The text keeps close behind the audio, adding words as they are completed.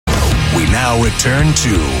We now return to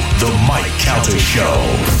the Mike Calta Show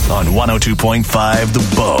on 102.5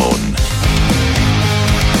 The Bone.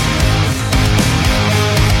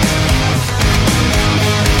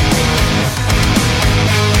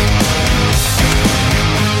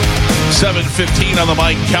 $7:15 on the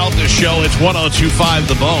Mike Calta Show. It's 102.5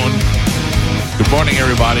 The Bone. Good morning,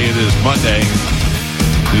 everybody. It is Monday.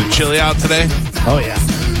 Is it chilly out today? Oh, yeah.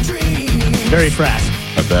 Very fresh.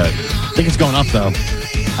 I bet. I think it's going up, though.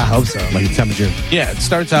 I hope so. Like the temperature. Yeah, it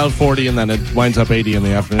starts out 40 and then it winds up 80 in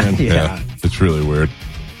the afternoon. Yeah, it's really weird.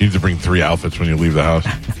 You need to bring 3 outfits when you leave the house.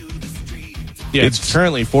 Yeah, it's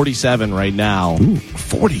currently 47 right now. Ooh,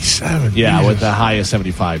 47? Yeah, Jesus. with the high of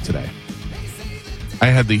 75 today. I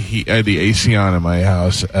had the AC on in my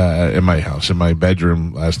house, in my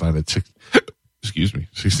bedroom last night at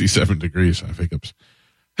 67 degrees. I have hiccups.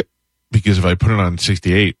 Because if I put it on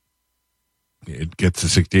 68, it gets to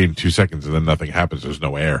 68 in 2 seconds and then nothing happens. There's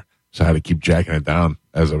no air. So I had to keep jacking it down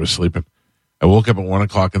as I was sleeping. I woke up at 1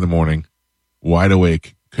 o'clock in the morning, wide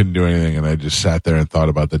awake, couldn't do anything, and I just sat there and thought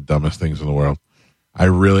about the dumbest things in the world.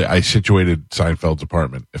 I situated Seinfeld's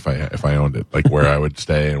apartment if I owned it, like where I would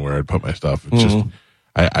stay and where I'd put my stuff. It's just,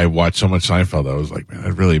 I watched so much Seinfeld, I was like, man,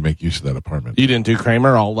 I'd really make use of that apartment. You didn't do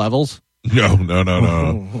Kramer all levels? No.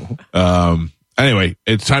 Anyway,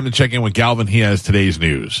 it's time to check in with Galvin. He has today's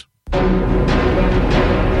news.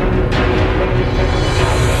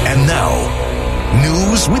 And now,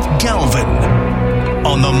 news with Galvin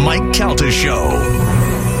on the Mike Calta Show.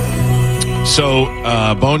 So,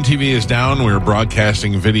 Bone TV is down. We're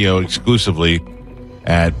broadcasting video exclusively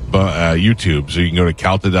at YouTube. So you can go to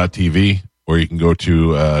calta.tv or you can go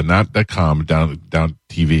to not.com, down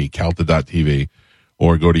TV, calta.tv,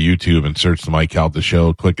 or go to YouTube and search the Mike Calta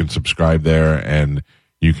Show. Click and subscribe there, and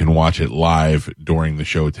you can watch it live during the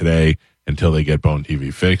show today until they get Bone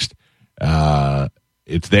TV fixed.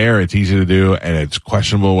 It's there. It's easy to do, and it's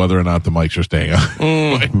questionable whether or not the mics are staying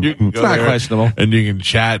on. You can go It's not there questionable. and you can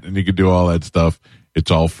chat, and you can do all that stuff. It's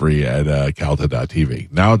all free at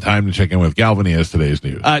calta.tv. Now time to check in with Galvin. He has today's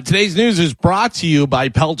news. Today's news is brought to you by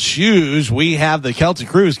Pelt Shoes. We have the Celtic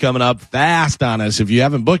Cruise coming up fast on us. If you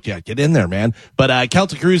haven't booked yet, get in there, man. But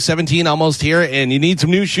Celtic Cruise 17 almost here, and you need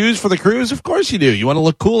some new shoes for the cruise? Of course you do. You want to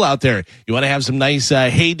look cool out there. You want to have some nice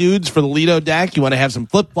hey dudes for the Lido deck. You want to have some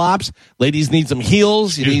flip-flops. Ladies need some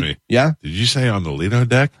heels. Excuse me. Yeah? Did you say on the Lido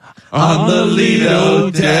deck? On the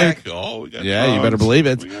Lido deck. Oh, we got Yeah, you songs. better believe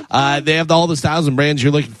it. They have all the styles and brands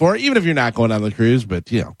you're looking for, even if you're not going on the cruise, but,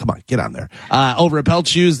 come on, get on there. Over at Pelt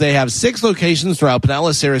Shoes, they have 6 locations throughout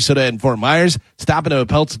Pinellas, Sarasota, and Fort Myers. Stop into a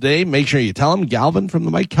Pelt today. Make sure you tell them Galvin from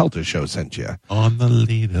the Mike Calta Show sent you. On the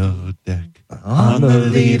Lido deck. On the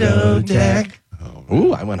Lido deck.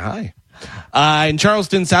 Ooh, I went high. In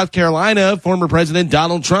Charleston, South Carolina, former President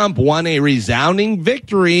Donald Trump won a resounding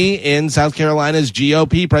victory in South Carolina's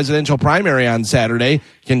GOP presidential primary on Saturday,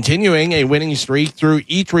 continuing a winning streak through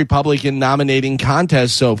each Republican nominating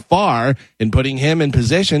contest so far and putting him in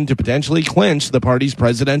position to potentially clinch the party's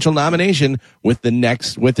presidential nomination within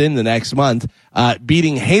the next month,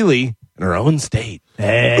 beating Haley in her own state.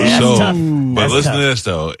 Hey, So, tough. but That's listen tough. to this,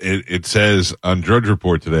 though. It says on Drudge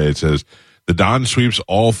Report today, it says, the Don sweeps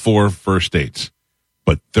all 4 first states,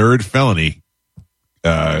 but third felony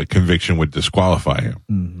conviction would disqualify him.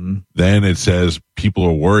 Mm-hmm. Then it says people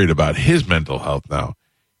are worried about his mental health now.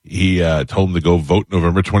 He told him to go vote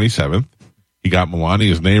November 27th. He got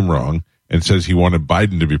Melania's name wrong and says he wanted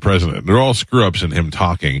Biden to be president. They're all screw-ups in him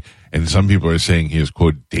talking, and some people are saying he is,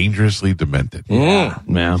 quote, dangerously demented.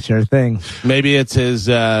 Yeah. Sure thing. Maybe it's his,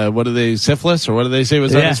 syphilis, or what do they say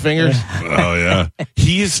was on his fingers? Oh, yeah.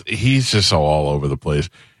 He's just so all over the place.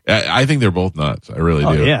 I think they're both nuts. I really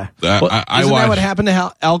do. Yeah. Well, I isn't watched, that what happened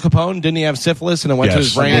to Al Capone? Didn't he have syphilis and it went to Yes.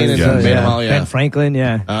 his brain and Yes. made him all, Ben Franklin,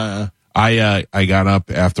 yeah. I got up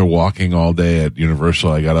after walking all day at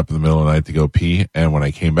Universal. I got up in the middle of the night to go pee, and when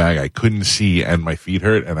I came back, I couldn't see, and my feet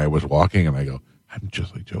hurt, and I was walking, and I go, I'm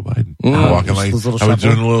just like Joe Biden. I'm walking like Just a little I was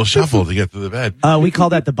shuffle. doing a little shuffle to get to the bed. We call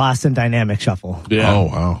that the Boston Dynamic Shuffle. Yeah. Oh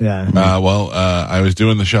wow. Yeah. I was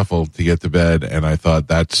doing the shuffle to get to bed, and I thought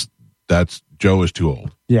that's Joe is too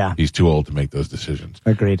old. Yeah. He's too old to make those decisions.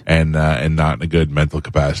 Agreed. And not in a good mental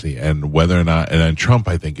capacity. And whether or not, and then Trump,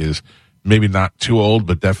 I think, is maybe not too old,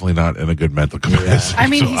 but definitely not in a good mental capacity. I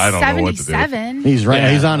mean, So he's I don't know what to do. 77. He's right.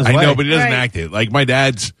 Yeah. He's on his way. I know, but he doesn't Right. act it. Like my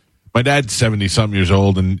dad's 70-something years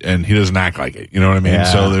old, and he doesn't act like it. You know what I mean? Yeah.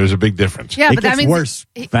 So there's a big difference. Yeah, It but that gets means worse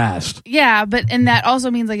fast. Yeah, and that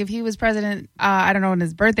also means like if he was president, I don't know when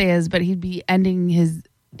his birthday is, but he'd be ending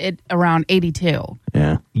it around 82.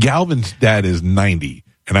 Yeah. Galvin's dad is 90,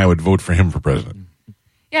 and I would vote for him for president.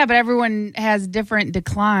 Yeah, but everyone has different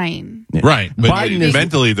decline. Right. But Biden is-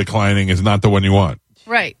 mentally declining is not the one you want.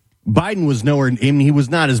 Right. Biden was nowhere. I mean, he was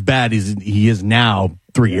not as bad as he is now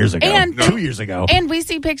 3 years ago, And- 2 years ago. And we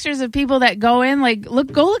see pictures of people that go in, like,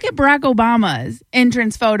 go look at Barack Obama's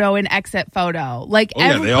entrance photo and exit photo. Like,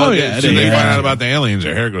 They all as soon as they find out about the aliens,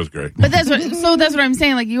 their hair goes gray. But that's what I'm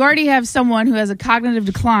saying. Like, you already have someone who has a cognitive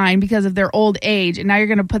decline because of their old age, and now you're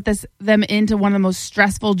going to put them into one of the most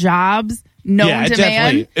stressful jobs known to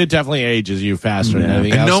man. It definitely ages you faster than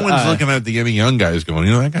anything And else. no one's looking at the any young guys going,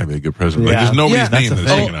 that guy would be a good president. Like, there's nobody's name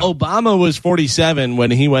that's taken out. Obama was 47 when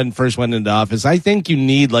he first went into office. I think you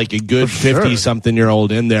need like a good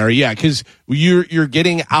 50-something-year-old in there. Yeah, because you're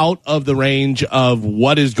getting out of the range of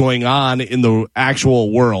what is going on in the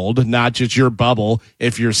actual world, not just your bubble.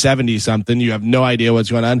 If you're 70-something, you have no idea what's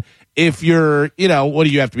going on. If you're, what do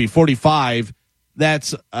you have to be, 45?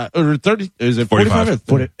 That's or 30. Is it 45?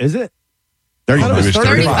 40, is it? 35.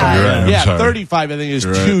 35. Right, Yeah, sorry. 35 I think is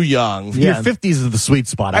too young. Your 50s is the sweet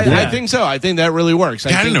spot. I think so. I think that really works.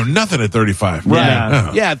 I didn't know nothing at 35.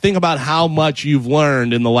 Right. Yeah, think about how much you've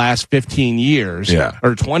learned in the last 15 years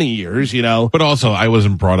or 20 years, But also, I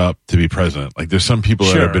wasn't brought up to be president. Like, there's some people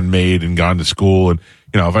that have been made and gone to school. And,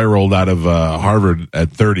 if I rolled out of Harvard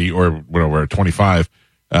at 30 or whatever, at 25,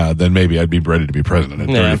 then maybe I'd be ready to be president at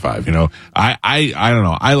 35. I don't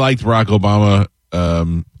know. I liked Barack Obama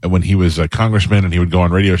when he was a congressman and he would go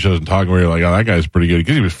on radio shows and talk where you're like, oh, that guy's pretty good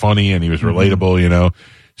because he was funny and he was relatable,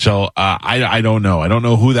 So I don't know. I don't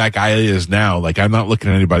know who that guy is now. Like, I'm not looking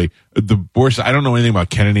at anybody. The worst, I don't know anything about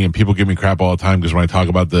Kennedy, and people give me crap all the time because when I talk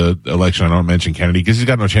about the election, I don't mention Kennedy because he's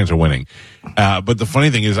got no chance of winning. But the funny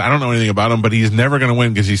thing is, I don't know anything about him, but he's never going to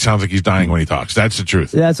win because he sounds like he's dying when he talks. That's the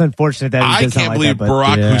truth. Yeah, that's unfortunate that he I does sound can't like believe that, but,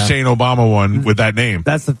 Barack Hussein Obama won with that name.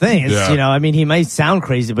 That's the thing. It's, Yeah. I mean, he might sound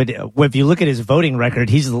crazy, but if you look at his voting record,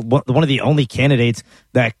 he's one of the only candidates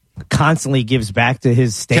that constantly gives back to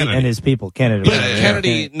his state and his people. Kennedy.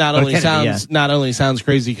 Kennedy not only sounds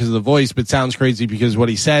crazy because of the voice, but sounds crazy because of what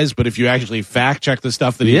he says. But if you actually fact check the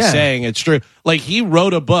stuff that he's saying, it's true. Like, he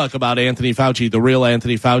wrote a book about Anthony Fauci, the real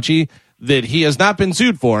Anthony Fauci, that he has not been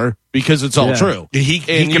sued for because it's all true. He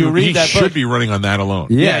should be running on that alone.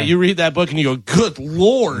 Yeah, you read that book and you go, good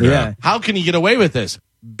Lord, how can he get away with this?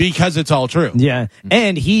 Because it's all true. Yeah.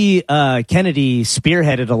 And Kennedy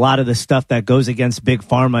spearheaded a lot of the stuff that goes against Big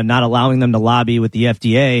Pharma, not allowing them to lobby with the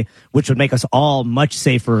FDA, which would make us all much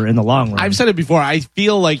safer in the long run. I've said it before. I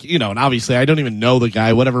feel like, and obviously I don't even know the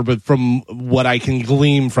guy, whatever, but from what I can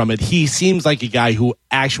glean from it, he seems like a guy who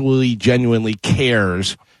actually genuinely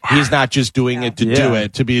cares. He's not just doing it to do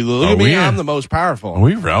it, to be, look at me, I'm the most powerful. Are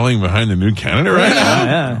we rallying behind the new candidate right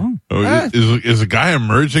now? Is a guy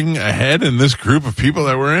emerging ahead in this group of people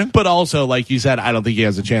that we're in? But also, like you said, I don't think he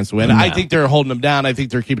has a chance to win. No. I think they're holding him down. I think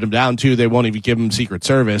they're keeping him down, too. They won't even give him Secret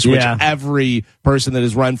Service, which every person that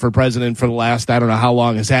has run for president for the last, I don't know how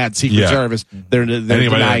long, has had Secret Service. They're anybody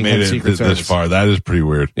denying that made him Secret Service. This far, that is pretty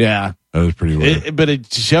weird. Yeah. That is pretty weird. But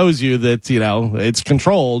it shows you that, it's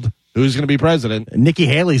controlled. Who's going to be president? Nikki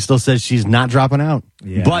Haley still says she's not dropping out,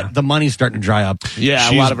 but the money's starting to dry up. Yeah,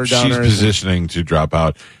 a lot of her donors. She's positioning to drop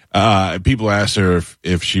out. People asked her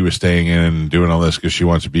if she was staying in and doing all this because she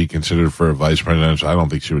wants to be considered for a vice presidential. I don't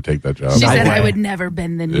think she would take that job. She said, I would never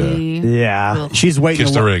bend the knee. Yeah. She's waiting.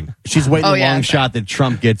 Kiss the ring. She's waiting a long shot that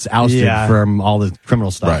Trump gets ousted from all the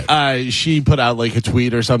criminal stuff. Right. She put out like a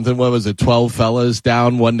tweet or something. What was it? 12 fellas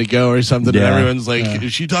down, 1 to go or something. And everyone's like,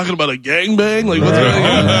 is she talking about a gangbang? Like, what's going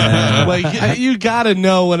on? Like, you got to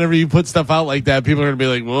know whenever you put stuff out like that, people are going to be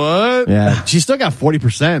like, what? Yeah. She's still got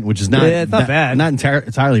 40%, which is not, it's not bad. Not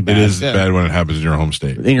entirely bad. It is bad when it happens in your home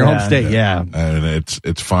state. In your home state, and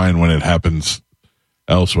it's fine when it happens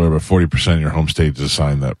elsewhere, but 40% in your home state is a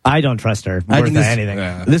sign that I don't trust her more than anything.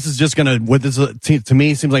 This is just going to, what this to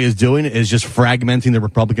me seems like it's doing is just fragmenting the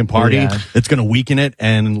Republican Party. It's going to weaken it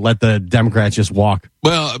and let the Democrats just walk.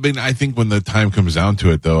 Well, I mean, I think when the time comes down to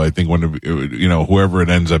it, though, I think when, whoever it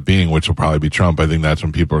ends up being, which will probably be Trump, I think that's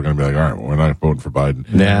when people are going to be like, all right, well, we're not voting for Biden.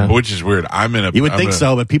 Yeah. Which is weird. You would think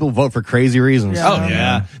so, but people vote for crazy reasons. Yeah. Oh,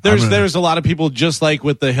 yeah. There's a lot of people, just like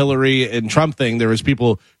with the Hillary and Trump thing, there was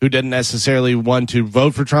people who didn't necessarily want to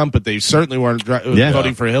vote for Trump, but they certainly weren't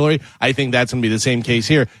voting for Hillary. I think that's going to be the same case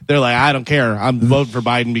here. They're like, I don't care. I'm voting for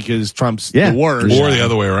Biden because Trump's the worst. Or the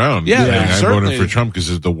other way around. Yeah, I'm voting for Trump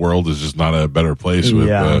because the world is just not a better place with,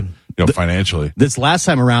 financially. This last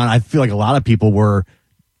time around, I feel like a lot of people were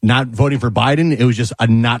not voting for Biden. It was just a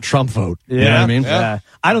not Trump vote. Yeah. You know what I mean? Yeah.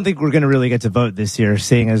 I don't think we're going to really get to vote this year,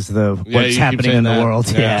 seeing as what's happening in the world.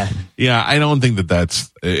 Yeah, I don't think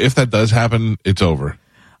that's, if that does happen, it's over.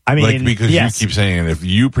 I mean, because you keep saying it. If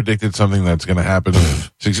you predicted something that's going to happen,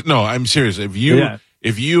 no, I'm serious. If you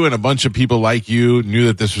if you and a bunch of people like you knew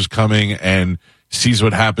that this was coming and sees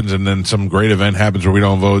what happens and then some great event happens where we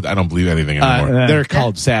don't vote, I don't believe anything anymore. They're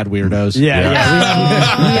called sad weirdos.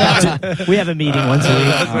 We have a meeting once a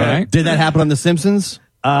week. All right. Did that happen on The Simpsons?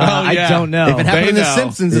 I don't know. If it happened on The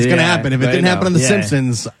Simpsons, it's going to happen. If it didn't happen on The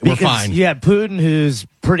Simpsons, we're fine. Yeah, Putin, who's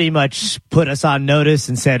pretty much put us on notice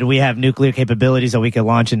and said we have nuclear capabilities that we can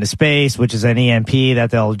launch into space, which is an EMP that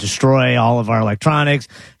they'll destroy all of our electronics.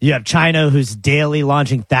 You have China, who's daily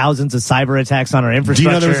launching thousands of cyber attacks on our infrastructure. Do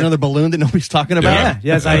you know there was another balloon that nobody's talking about? Yeah.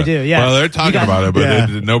 Yes, I do. Yeah. Well, they're talking about it,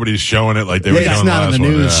 but nobody's showing it like they were showing it's not the on the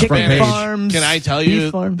last one. news. Chicken Front page. farms. Can I tell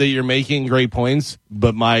you that you're making great points,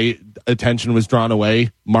 but my attention was drawn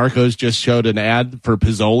away? Marcos just showed an ad for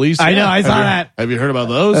Pizzolis. I know, I saw that. Have you heard about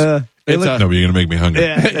those? No, but you're going to make me hungry.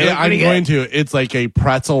 Yeah, I'm going to. It's like a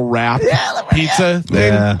pretzel wrap pizza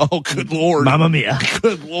thing. Yeah. Oh, good Lord. Mamma mia.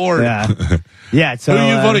 Good Lord. Yeah. So Who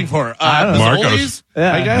are you voting for? Marcos.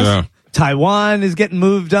 I guess. Yeah. Taiwan is getting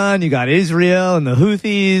moved on. You got Israel and the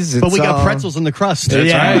Houthis. But we got all- pretzels in the crust.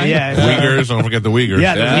 Yeah. Uyghurs, don't forget the Uyghurs.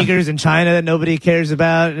 Yeah, the Uyghurs in China that nobody cares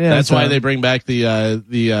about. Yeah, That's so- why they bring back the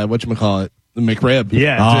whatchamacallit, the McRib.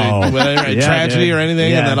 Yeah. Whether a Yeah, tragedy dude. or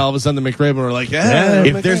anything, Yeah. and then all of a sudden the McRib, and we're like,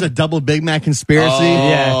 If there's a double Big Mac conspiracy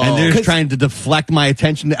and they're just trying to deflect my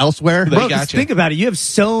attention to elsewhere, They Bro, gotcha. just think about it. You have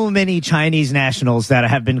so many Chinese nationals that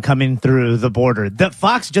have been coming through the border. The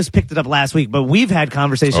Fox just picked it up last week, but we've had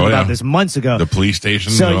conversations about this months ago. The police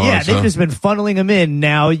stations. So and all yeah, that they've stuff. just been funneling them in.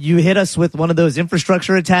 Now you hit us with one of those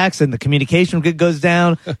infrastructure attacks, and the communication grid goes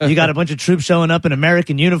down. You got a bunch of troops showing up in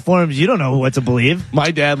American uniforms. You don't know what to believe.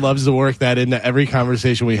 My dad loves to work that into every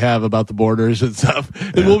conversation we have about the borders and stuff.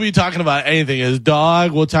 And we'll be talking about anything. His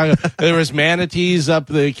dog. We'll talk. There was manatees up.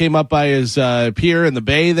 They came up by his pier in the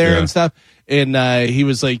bay there and stuff. And he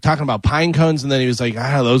was like talking about pine cones, and then he was like,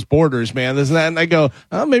 those borders, man, this and that. And I go,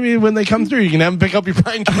 oh, maybe when they come through, you can have them pick up your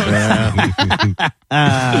pine cones.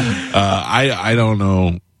 I don't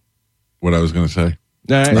know what I was going to say.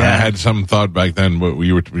 I had some thought back then, but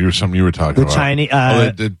you were something you were talking about. Chinese.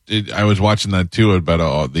 I was watching that too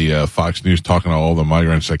about the Fox News talking to all the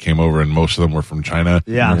migrants that came over, and most of them were from China.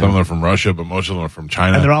 Yeah. Some of them are from Russia, but most of them are from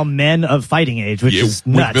China. And they're all men of fighting age, which is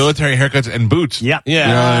with nuts. military haircuts and boots. Yeah. Yeah, You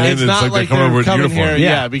know what I mean? it's not like they're coming over with coming uniform. here,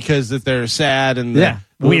 Yeah. because if they're sad and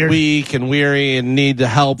Weird. weak and weary and need the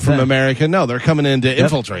help from America. No, they're coming in to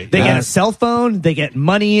infiltrate. They get a cell phone, they get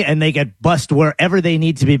money, and they get bussed wherever they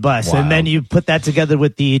need to be bussed. Wow. And then you put that together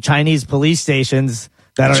with the Chinese police stations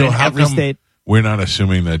that are in how every come state. we're not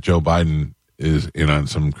assuming that Joe Biden is in on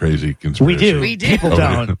some crazy conspiracy? We do. People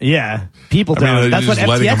don't. Yeah. People I mean, don't. they're That's what just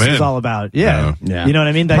letting FTX them is in. all about. Yeah. Yeah. You know what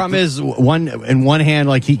I mean? The problem is, in one hand,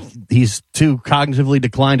 like he's too cognitively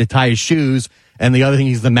declined to tie his shoes, and the other thing,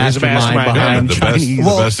 he's the mastermind mastermind. behind the Chinese. best,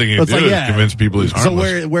 the best thing you it's do like, is convince people he's So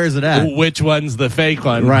harmless. where is it at? Which one's the fake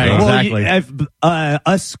one? Right. Well, Exactly.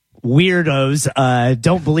 us weirdos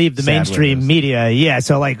don't believe the Sad mainstream weirdos. media. Yeah,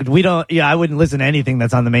 so like we don't. Yeah, I wouldn't listen to anything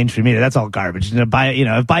that's on the mainstream media. That's all garbage. If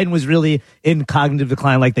Biden was really in cognitive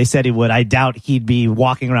decline like they said he would, I doubt he'd be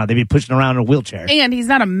walking around. They'd be pushing around in a wheelchair. And he's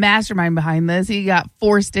not a mastermind behind this. He got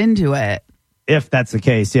forced into it. If that's the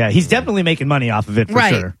case, yeah, he's definitely making money off of it for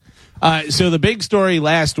Right. sure. So the big story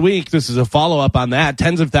last week, this is a follow-up on that.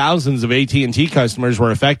 Tens of thousands of AT&T customers were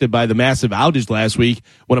affected by the massive outage last week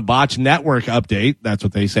when a botched network update, that's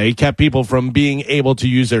what they say, kept people from being able to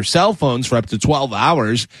use their cell phones for up to 12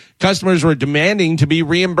 hours. Customers were demanding to be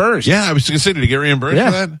reimbursed. Yeah, I was considering to get reimbursed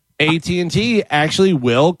for that. AT&T actually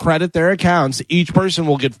will credit their accounts. Each person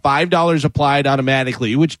will get $5 applied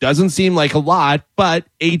automatically, which doesn't seem like a lot, but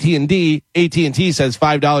AT&T says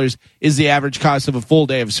 $5 is the average cost of a full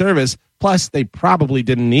day of service. Plus, they probably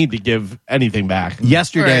didn't need to give anything back.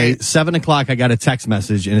 Yesterday, Right. 7:00, I got a text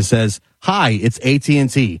message, and it says, "Hi, it's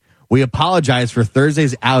AT&T. We apologize for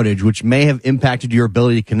Thursday's outage, which may have impacted your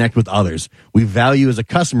ability to connect with others. We value you as a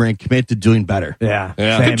customer and commit to doing better." Yeah,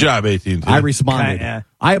 Yeah. Good job, AT&T. I responded, Yeah.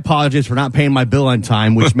 "I apologize for not paying my bill on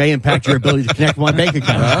time, which may impact your ability to connect with my bank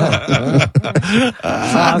account."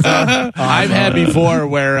 I've had before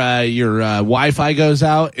where your Wi-Fi goes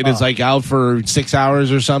out and it's like out for 6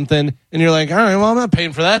 hours or something, and you're like, all right, well, I'm not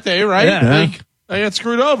paying for that day, right? Yeah. Like, I got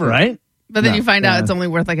screwed over, right. But then you find out it's only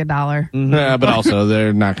worth like $1. Yeah, but also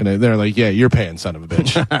they're not going to. They're like, yeah, you're paying, son of a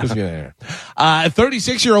bitch. Just get in here. A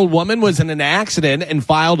 36-year-old woman was in an accident and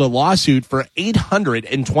filed a lawsuit for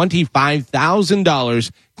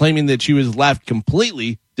 $825,000, claiming that she was left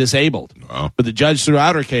completely disabled. Wow. But the judge threw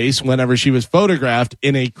out her case whenever she was photographed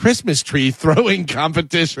in a Christmas tree throwing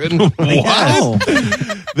competition. What?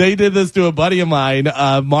 They did this to a buddy of mine,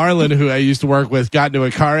 Marlon, who I used to work with, got into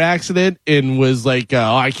a car accident and was like,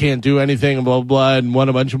 I can't do anything, and blah, blah, blah, and won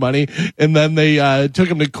a bunch of money. And then they took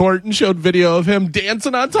him to court and showed video of him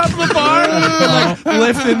dancing on top of the bar and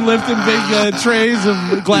like lifting big trays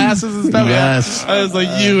of glasses and stuff. Yes. I was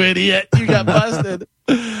like, you idiot. You got busted.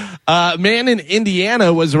 A man in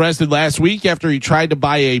Indiana was arrested last week after he tried to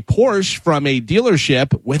buy a Porsche from a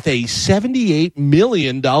dealership with a $78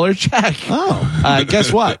 million check. Oh.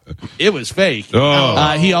 Guess what? It was fake.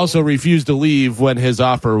 Oh. He also refused to leave when his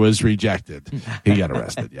offer was rejected. He got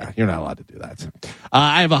arrested. Yeah, you're not allowed to do that.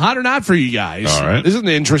 I have a hot or not for you guys. All right. This is an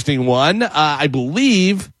interesting one. I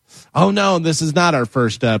believe. Oh, no, this is not our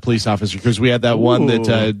first police officer because we had that one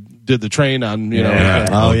that did the train on, you know. Yeah.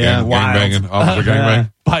 Oh, yeah. Gangbanging. Officer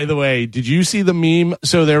gangbang. By the way, did you see the meme?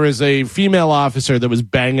 So there was a female officer that was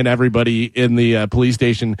banging everybody in the police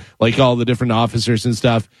station, like all the different officers and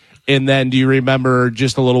stuff. And then do you remember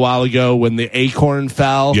just a little while ago when the acorn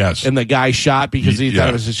fell? Yes. And the guy shot because he thought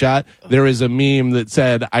it was a shot? There was a meme that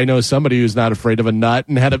said, I know somebody who's not afraid of a nut,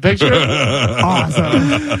 and had a picture.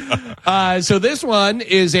 Awesome. So this one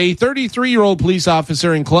is a 33-year-old police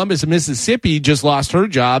officer in Columbus, Mississippi, just lost her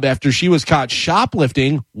job after she was caught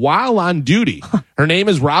shoplifting while on duty. Her name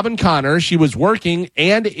is Robin Connor. She was working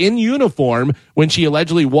and in uniform when she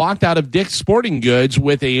allegedly walked out of Dick's Sporting Goods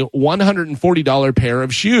with a $140 pair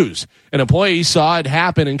of shoes. An employee saw it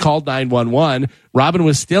happen and called 911. Robin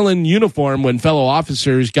was still in uniform when fellow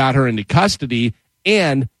officers got her into custody,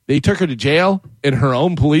 and they took her to jail in her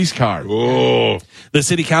own police car. Oh. The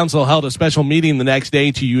city council held a special meeting the next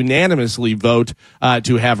day to unanimously vote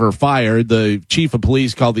to have her fired. The chief of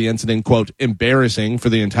police called the incident, quote, embarrassing for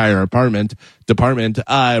the entire department.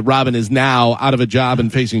 Robin is now out of a job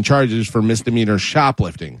and facing charges for misdemeanor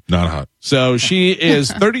shoplifting. Not hot. So she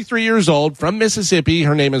is 33 years old from Mississippi.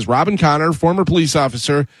 Her name is Robin Connor, former police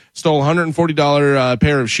officer, stole $140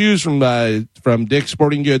 pair of shoes from Dick's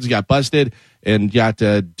Sporting Goods, got busted, and got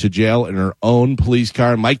to jail in her own police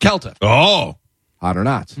car. Mike Kelta. Oh. Hot or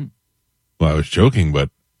not? Well, I was joking,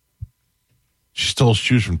 but she stole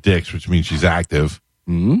shoes from Dick's, which means she's active.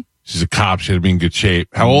 Mm-hmm. She's a cop. She had to be in good shape.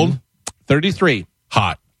 How old? 33.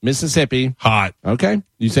 Hot. Mississippi. Hot. Okay.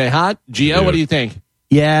 You say hot? Gio, Dude. what do you think?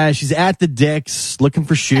 Yeah, she's at the Dick's looking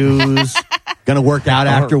for shoes. Gonna work out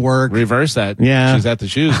after work. Reverse that. Yeah. She's at the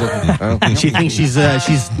shoes. She thinks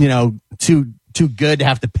she's too good to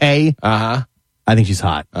have to pay. Uh-huh. I think she's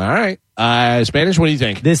hot. All right. Spanish, what do you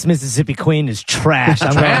think? This Mississippi queen is trash.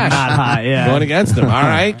 I'm Trash. going not hot. Yeah. Going against them. All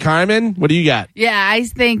right. Carmen, what do you got? Yeah, I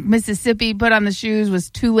think Mississippi put on the shoes, was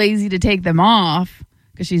too lazy to take them off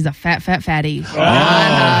because she's a fat fatty.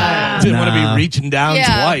 Didn't want to be reaching down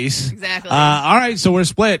twice. Exactly. All right. So we're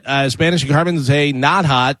split. Spanish and Carmen say not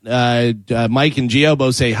hot. Mike and Gio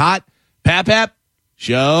both say hot. Pap,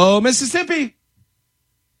 show Mississippi.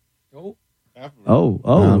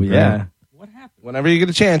 Oh, yeah. Whenever you get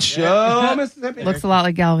a chance, show Mississippi. Looks a lot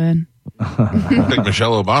like Galvin. I think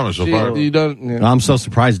Michelle Obama so far. You don't. I'm so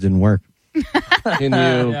surprised it didn't work.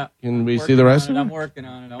 Can we see the rest of it? I'm working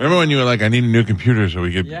on it. Remember when you were like, I need a new computer so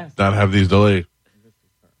we could not have these delays?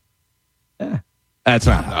 That's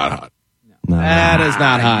not hot. Not hot. No. That is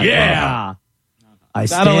not hot. Yeah. I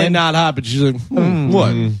Not only stand not hot, but she's like,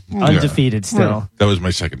 what? undefeated still. That was my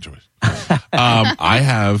second choice. I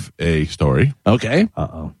have a story Okay.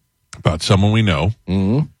 Uh-oh. about someone we know.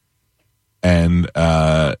 Mm-hmm. And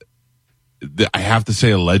I have to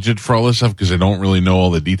say alleged for all this stuff because I don't really know all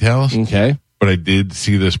the details. Okay. But I did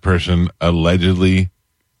see this person allegedly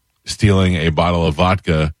stealing a bottle of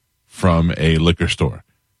vodka from a liquor store.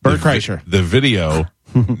 Bert Kreischer. The video,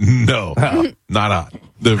 no, not hot.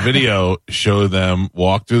 The video showed them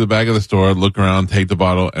walk through the back of the store, look around, take the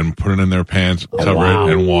bottle, and put it in their pants, cover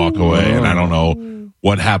it, and walk away. And I don't know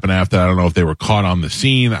what happened after. I don't know if they were caught on the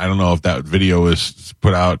scene. I don't know if that video was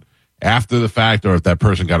put out after the fact or if that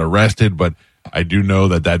person got arrested. But I do know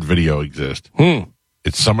that video exists.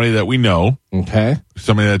 It's somebody that we know. Okay.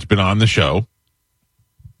 Somebody that's been on the show.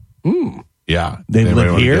 Yeah. They live Anybody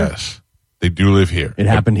wanna here? guess? They do live here. It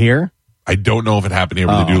happened here? I don't know if it happened here,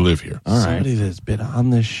 but they do live here. All right. Somebody that's been on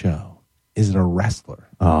this show. Is it a wrestler?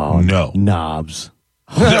 Oh, No. Knobs.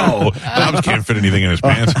 No. Knobs can't fit anything in his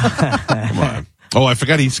pants. Come on. Oh, I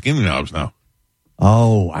forgot he's skinny Knobs now.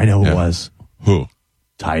 Oh, I know who it was. Who?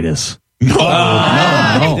 Titus.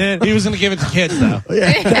 No. He was going to give it to kids, though.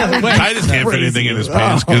 Titus can't fit anything in his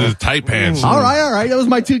pants because it's tight pants. All right. That was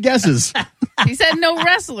my two guesses. He said no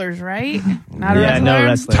wrestlers, right? Not a Yeah, wrestler? no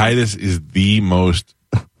wrestling. Titus is the most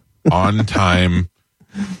on time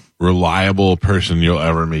reliable person you'll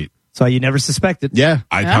ever meet. So you never suspected. Yeah.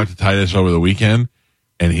 I talked to Titus over the weekend,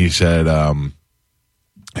 and he said,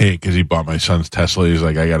 hey, because he bought my son's Tesla. He's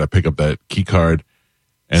like, I got to pick up that key card.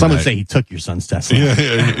 And Some would say he took your son's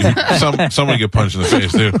Tesla. Someone get punched in the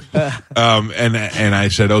face too. And I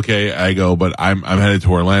said, okay. I go, but I'm headed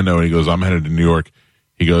to Orlando. And he goes, I'm headed to New York.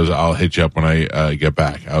 He goes, I'll hit you up when I get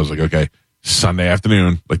back. I was like, okay. Sunday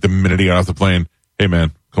afternoon, like the minute he got off the plane, hey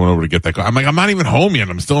man, coming over to get that car. I'm like, I'm not even home yet.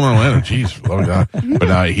 I'm still in Orlando. Jeez, for the love of God.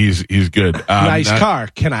 But he's good. Nice car.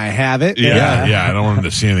 Can I have it? Yeah. I don't want him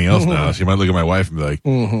to see anything else now. So he might look at my wife and be like,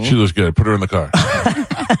 she looks good. Put her in the car.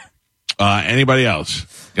 Anybody else?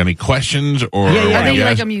 Got any questions or? Are they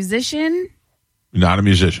like a musician? Not a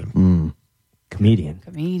musician. Comedian.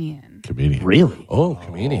 Really? Oh,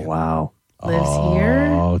 comedian. Oh, wow. Lives here?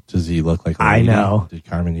 Oh, does he look like a I lady? know. Did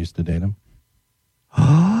Carmen used to date him?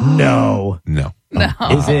 No.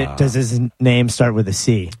 Does his name start with a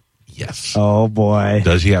C? Yes. Oh boy.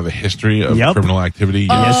 Does he have a history of criminal activity?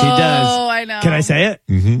 Yes, he does. Oh, I know. Can I say it?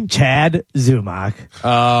 Mm-hmm. Chad Zumock. This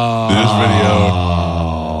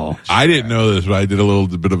video. I didn't know this, but I did a little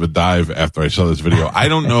bit of a dive after I saw this video. I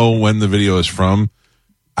don't know when the video is from.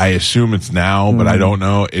 I assume it's now, but I don't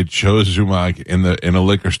know. It shows Zumock in a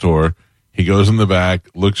liquor store. He goes in the back,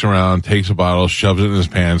 looks around, takes a bottle, shoves it in his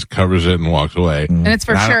pants, covers it, and walks away. And it's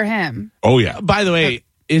for sure him. Oh, yeah. By the way,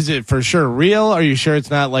 is it for sure real? Are you sure it's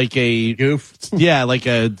not like a goof? Yeah, like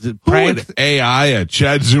a prank. Who would AI a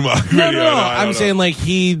Chad Zumock video? No. I'm saying like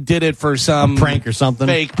he did it for some prank or something.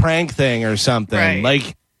 fake prank thing or something. Right.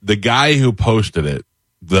 Like the guy who posted it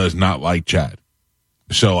does not like Chad.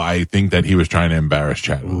 So I think that he was trying to embarrass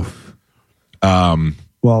Chad.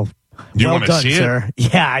 Well, do you well want to done, see sir.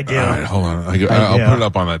 it? Yeah, I do. All right, hold on. I'll put it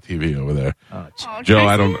up on that TV over there. Joe,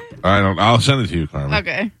 I don't. I'll send it to you, Carmen.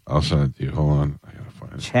 Okay. I'll send it to you. Hold on. I gotta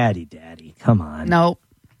find it. Chatty Daddy. Come on. Nope.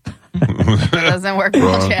 It doesn't work with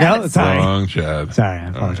Wrong. Chad. No, sorry. Wrong, Chad. Sorry, I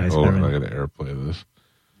apologize. Hold on, I gotta airplay this.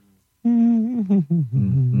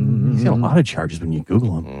 He's got a lot of charges when you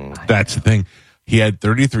Google him. That's the thing. He had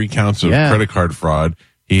 33 counts of Yeah. credit card fraud.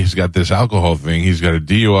 He's got this alcohol thing. He's got a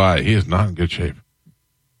DUI. He is not in good shape.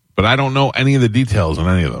 But I don't know any of the details on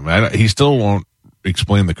any of them. He still won't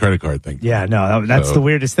explain the credit card thing. Yeah, no, that's the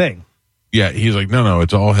weirdest thing. Yeah, he's like, no,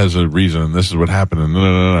 it all has a reason, and this is what happened. And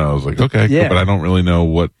no. I was like, okay, Yeah. cool, but I don't really know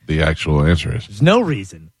what the actual answer is. There's no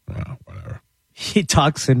reason. Well, whatever. He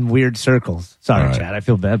talks in weird circles. Sorry, All right. Chad. I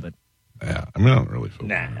feel bad, but Yeah, I mean, I don't really feel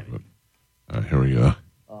bad, but all right, here we go.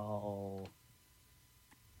 oh,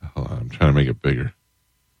 Hold on, I'm trying to make it bigger.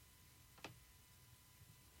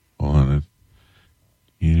 Hold on.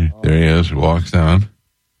 There he is. He walks down,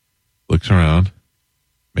 looks around,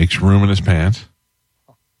 makes room in his pants.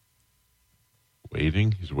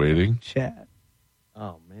 Waiting. He's waiting. Chad.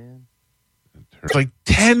 Oh, man. There's like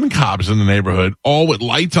 10 cops in the neighborhood, all with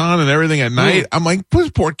lights on and everything at night. I'm like,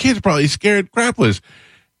 this poor kid's probably scared crapless.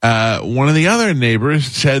 One of the other neighbors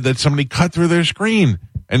said that somebody cut through their screen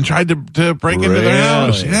and tried to break into their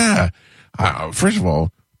house. Yeah. First of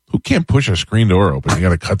all, who can't push a screen door open? You got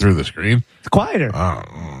to cut through the screen? It's quieter. I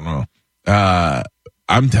don't know.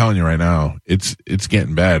 I'm telling you right now, it's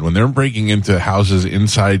getting bad. When they're breaking into houses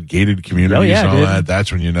inside gated communities and all dude. that,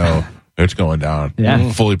 that's when you know it's going down. Yeah.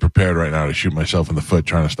 I'm fully prepared right now to shoot myself in the foot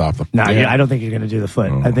trying to stop them. No, I don't think you're going to do the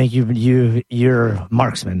foot. I think you're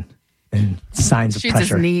marksman and signs of Shoots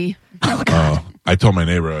pressure. his knee. I told my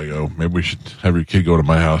neighbor, I go, maybe we should have your kid go to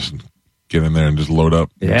my house and get in there and just load up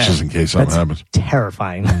just in case something That's happens.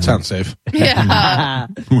 terrifying. sounds safe. Yeah.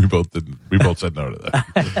 We both said no to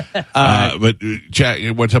that. But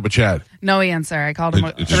Chad, what's up with Chad? No answer. I called him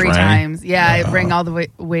It just 3 rang? times. Yeah, it rang all the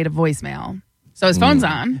way to voicemail. So his phone's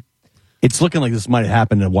on. It's looking like this might have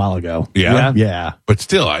happened a while ago. Yeah? Yeah. But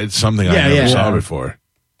still, it's something I Yeah, never yeah. saw before.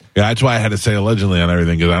 Yeah, that's why I had to say allegedly on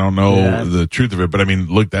everything because I don't know the truth of it. But I mean,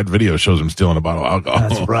 look, that video shows him stealing a bottle of alcohol.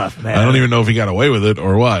 That's rough, man. I don't even know if he got away with it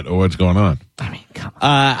or what or what's going on. I mean, come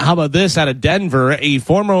on. How about this out of Denver? A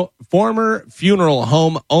former funeral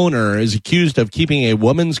home owner is accused of keeping a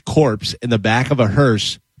woman's corpse in the back of a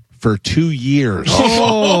hearse for 2 years.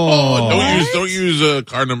 Don't use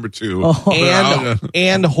car number 2.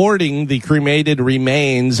 And hoarding the cremated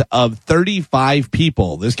remains of 35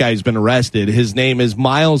 people. This guy's been arrested. His name is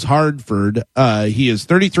Miles Hardford. He is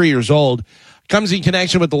 33 years old. Comes in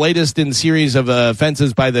connection with the latest in series of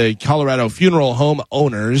offenses by the Colorado funeral home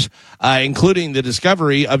owners, including the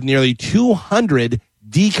discovery of nearly 200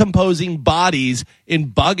 decomposing bodies in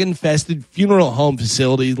bug-infested funeral home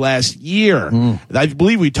facilities last year. I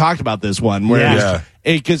believe we talked about this one where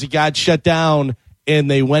because it got shut down and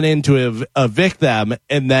they went in to evict them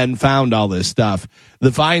and then found all this stuff.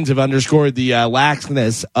 The fines have underscored the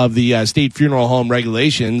laxness of the state funeral home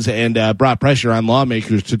regulations and brought pressure on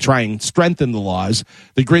lawmakers to try and strengthen the laws.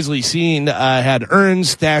 The grisly scene had urns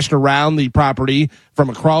stashed around the property from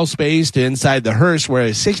a crawl space to inside the hearse where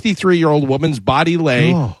a 63-year-old woman's body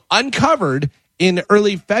lay uncovered in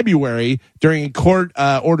early February during a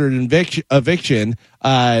court-ordered eviction.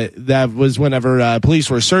 That was whenever police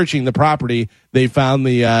were searching the property. They found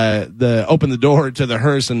opened the door to the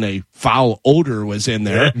hearse, and a foul odor was in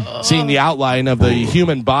there. Seeing the outline of the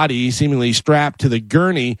human body seemingly strapped to the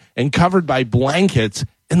gurney and covered by blankets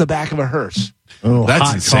in the back of a hearse. Oh, That's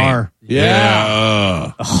hot insane. car.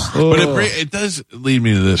 Yeah. But it does lead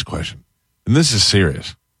me to this question, and this is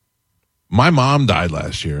serious. My mom died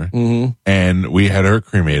last year, and we had her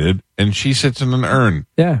cremated, and she sits in an urn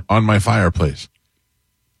on my fireplace.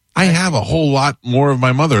 I have a whole lot more of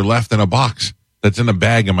my mother left in a box that's in a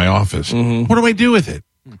bag in my office. What do I do with it?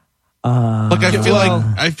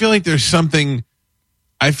 I feel like there's something.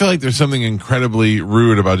 I feel like there's something incredibly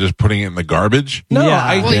rude about just putting it in the garbage. No,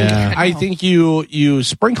 Yeah. I think you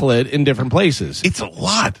sprinkle it in different places. It's a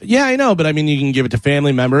lot. Yeah, I know, but I mean, you can give it to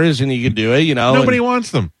family members, and you can do it. Nobody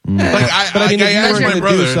wants them. But I mean, if you asked were my going to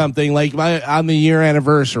brother. do something like on the year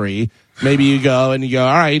anniversary, maybe you go, all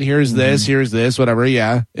right, here's this, whatever,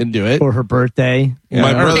 and do it. For her birthday. Yeah.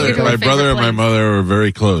 My Or brother, Take it to a my favorite brother, and my place. mother were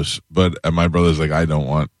very close, but my brother's like, I don't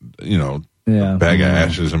want, Yeah. bag of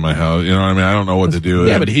ashes in my house. You know what I mean? I don't know what to do.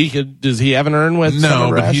 Yeah, but does he have an urn with some No, of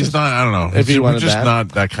her but ashes? he's not. I don't know. If he We're wanted just that. not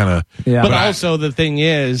that kind of. Yeah. But I- also the thing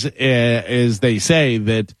is they say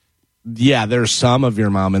that, there's some of your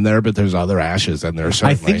mom in there, but there's other ashes in there. I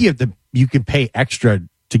Certainly. think you can pay extra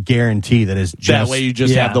to guarantee that it's just that way you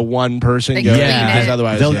just have the one person They go. clean Because it.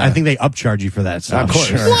 otherwise, I think they upcharge you for that stuff. Of course.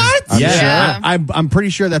 Sure. What? Yeah, Yeah. I'm pretty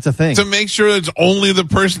sure that's a thing. To make sure it's only the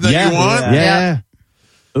person that you want. Yeah.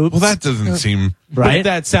 Well, that doesn't seem Right? But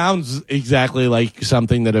that sounds exactly like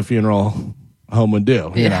something that a funeral home would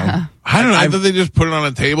do. You know? I don't know. I thought they just put it on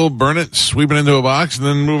a table, burn it, sweep it into a box, and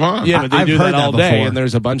then move on. Yeah, but they I've do heard that all that day, before. and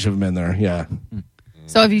there's a bunch of them in there. Yeah.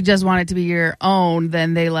 So if you just want it to be your own,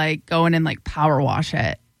 then they go in and power wash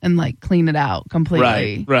it and clean it out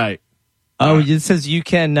completely. Right. Oh, it says you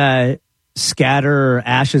can scatter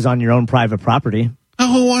ashes on your own private property.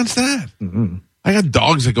 Oh, who wants that? I got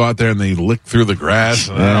dogs that go out there and they lick through the grass,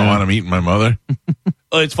 and I don't want them eating my mother.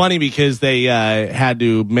 Well, it's funny because they had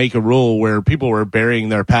to make a rule where people were burying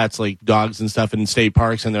their pets, like dogs and stuff, in state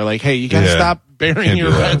parks, and they're like, "Hey, you got to Yeah. stop burying Can't your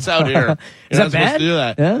do that. pets out here. Is You're that not supposed bad? to do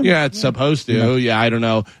that." Yeah. It's supposed to. Yeah, I don't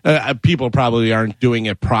know. People probably aren't doing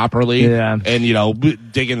it properly. Yeah.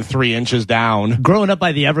 And digging 3 inches down. Growing up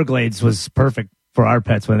by the Everglades was perfect for our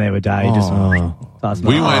pets when they would die. You just toss them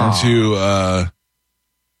We out. went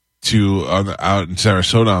out in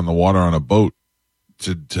Sarasota on the water on a boat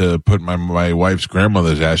to put my wife's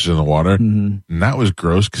grandmother's ashes in the water, and that was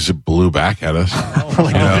gross because it blew back at us. Not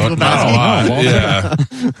a lot, yeah,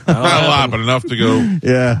 not a lot, but enough to go.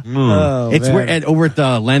 Yeah. Oh, It's man. where over at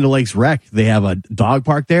the Land O'Lakes Rec, they have a dog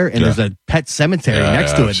park there, and there's a pet cemetery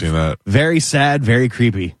next to I've it. seen that. Very sad, very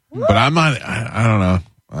creepy. But I'm not. I don't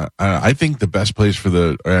know. I think the best place for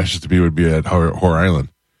the ashes to be would be at Whore Island.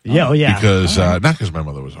 Yeah, oh, yeah. Because not because my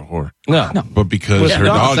mother was a whore, No. but because her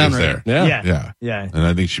dog is there. Yeah. Yeah. Yeah. And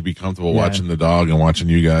I think she'd be comfortable watching the dog and watching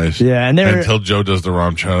you guys. Yeah, and they're until Joe does the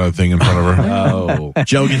ram chowder thing in front of her. Oh.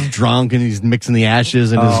 Joe gets drunk and he's mixing the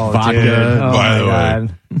ashes and his vodka. dude. Oh, By my the way,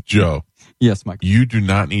 God. Joe, Yes, Mike. you do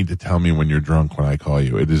not need to tell me when you're drunk when I call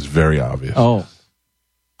you. It is very obvious. Oh,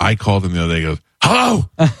 I called him the other day. He goes, "Hello,"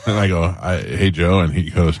 and I go, "Hey, Joe," and he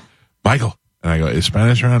goes, "Michael," and I go, "Is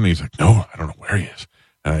Spanish around?" And he's like, "No, I don't know where he is."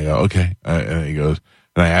 And I go, "Okay," and he goes,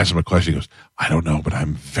 and I asked him a question. He goes, "I don't know, but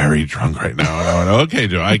I'm very drunk right now." And I went, "Okay,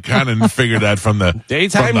 Joe." I kind of figured that from the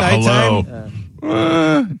Daytime, from the nighttime.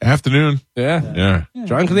 hello, afternoon. Yeah. Yeah.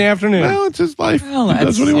 Drunk in the afternoon. Well, it's his life. Well, He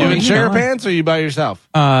does what he that's- You in wants. you sugar know. pants, or you by yourself?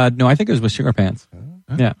 no, I think it was with Sugar Pants.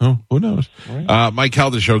 Yeah. Oh, who knows? Mike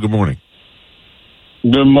Calda Show. Good morning.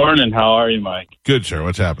 Good morning. How are you, Mike? Good, sir.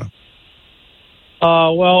 What's happening?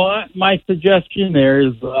 My suggestion there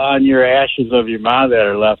is on your ashes of your mom that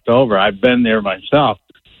are left over. I've been there myself.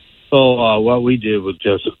 So what we did was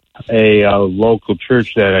just a local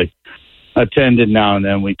church that I attended now and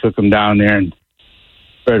then. We took them down there and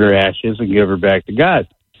spread her ashes and give her back to God.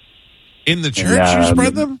 In the church, you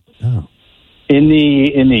spread them? In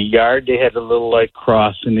the yard, they had a little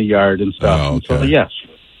cross in the yard and stuff. Oh, And so okay. yes.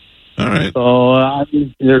 All right. So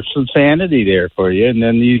there's some sanity there for you, and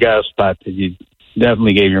then you got a spot that you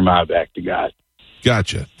definitely gave your mom back to God.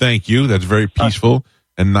 Gotcha. Thank you. That's very peaceful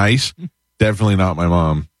and nice. Definitely not my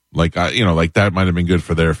mom. Like like that might have been good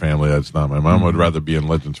for their family. That's not. My mom would rather be in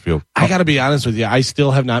Legends Field. I got to be honest with you. I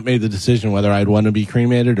still have not made the decision whether I'd want to be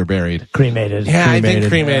cremated or buried. Cremated. Yeah, I think Cremated.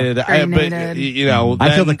 cremated. But Cremated. I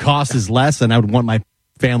feel then- the cost is less, and I would want my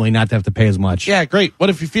family not to have to pay as much. Yeah, great. What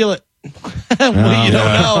if you feel it? Well, you don't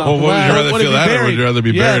Yeah. know. Well, would you rather What if feel you that, or buried? would you rather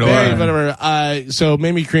be Yeah, buried alive? whatever. So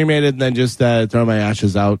maybe cremated and then just throw my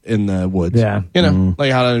ashes out in the woods. Yeah.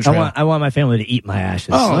 Like out on a trail. I want my family to eat my ashes.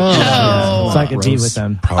 Oh. So I can be Gross. with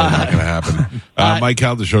them. Probably not going to happen. Mike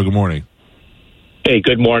Calda Show. Good morning. Hey,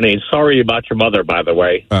 good morning. Sorry about your mother, by the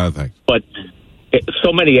way. Thanks. But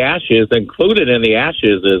so many ashes, included in the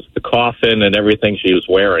ashes is the coffin and everything she was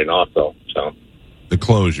wearing also. So, The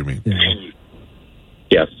clothes, you mean?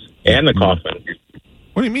 yes. And the coffin.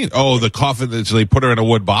 What do you mean? Oh, the coffin. So they put her in a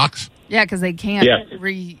wood box. Yeah, because they can't Yeah.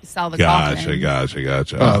 resell the Gotcha. coffin.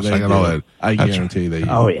 Oh, so I got all that. I That's- guarantee they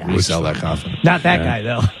Oh, yeah. resell that coffin. Not that guy,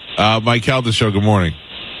 though. Mike Calda Show. Good morning.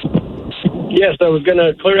 Yes, I was going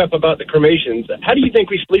to clear up about the cremations. How do you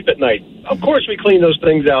think we sleep at night? Of course we clean those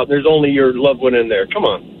things out. There's only your loved one in there. Come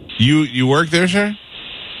on. You work there, sir?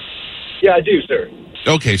 Yeah, I do, sir.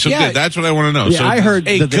 Okay, so Yeah. good. That's what I want to know. Yeah, so I heard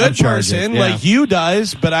A that they good upcharge person it. Yeah. like you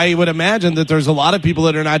does, but I would imagine that there's a lot of people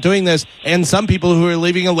that are not doing this, and some people who are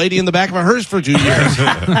leaving a lady in the back of a hearse for 2 years.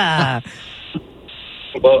 Well,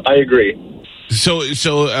 I agree. So As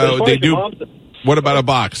far they as the do. moms- What about a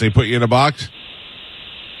box? They put you in a box?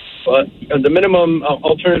 But the minimum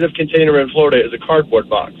alternative container in Florida is a cardboard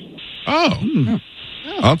box. Oh,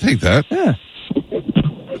 I'll take that. Yeah.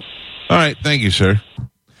 All right, thank you, sir.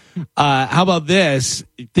 How about this?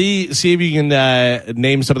 See if you can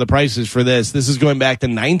name some of the prices for this. This is going back to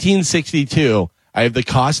 1962. I have the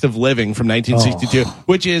cost of living from 1962,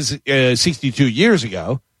 which is 62 years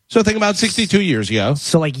ago. So think about 62 years ago.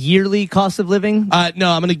 So, like, yearly cost of living?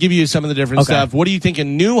 No, I'm going to give you some of the different Okay. stuff. What do you think a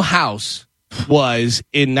new house was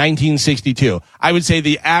in 1962? I would say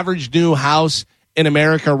the average new house in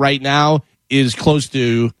America right now is close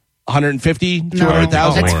to 150,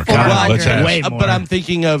 200,000. More. Come on, let's ask. Way more. But I'm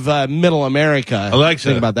thinking of middle America. Alexa.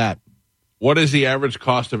 Think about that. What is the average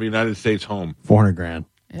cost of a United States home? $400,000.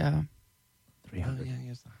 Yeah.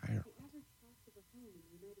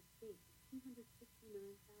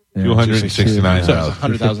 269,000.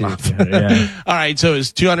 100,000 off. Yeah. All right, so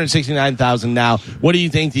it's 269,000 now. What do you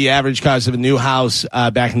think the average cost of a new house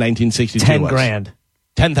back in 1962 10 was? grand.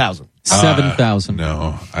 10,000. 7,000.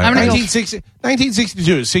 No, I'm gonna go-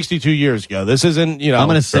 1962 is 62 years ago. This isn't, I'm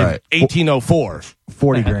going to say Right. 1804.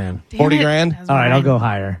 $40,000. Damn 40 it. grand? That was All right, I'll mine. go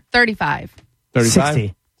higher. 35. 35?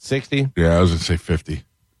 60. 60? Yeah, I was going to say 50.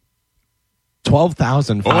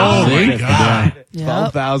 12,000. Oh, my God. Yep.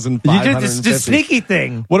 12,550. You did this sneaky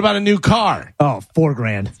thing. What about a new car? Oh, $4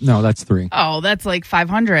 grand. No, that's 3. Oh, that's like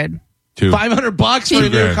 500. Two. $500 for a new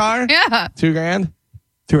grand. car? Yeah. $2 grand?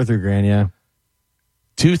 $2 or $3,000, yeah.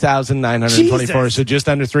 2,924. Jesus. So just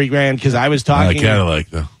under $3 grand. Because I was Not a talking. Cadillac,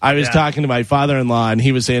 though. I was talking to my father-in-law, and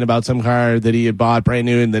he was saying about some car that he had bought brand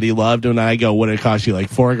new and that he loved. And I go, "What did it cost you?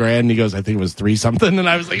 Like $4 grand?" And he goes, "I think it was 3 something." And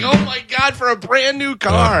I was like, "Oh my God, for a brand new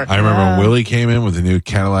car!" I remember when Willie came in with the new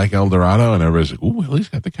Cadillac Eldorado, and everybody's like, "Ooh, Willie's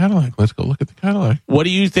got the Cadillac. Let's go look at the Cadillac." What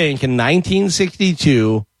do you think in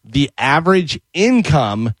 1962 the average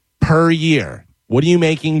income per year? What are you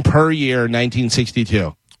making per year in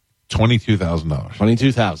 1962? $22,000.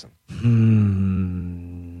 22,000.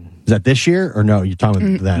 Is that this year or no? You're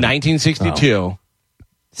talking about that. 1962.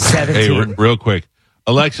 17. Hey, real quick.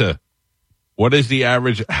 Alexa, what is the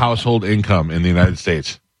average household income in the United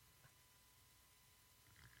States?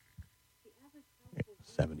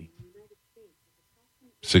 70.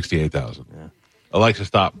 68,000. Alexa,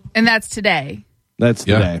 stop. And that's today. That's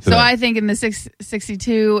Yeah. today. So I think in the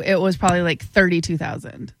 62, it was probably like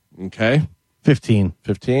 32,000. Okay. 15.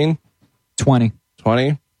 15, 20.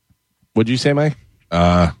 20. What'd you say, Mike?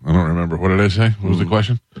 I don't remember. What did I say? What was the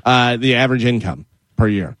question? The average income per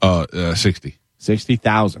year. 60.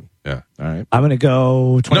 60,000. Yeah. All right. I'm going to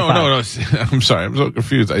go 25. No. I'm sorry. I'm so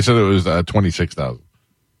confused. I said it was 26,000.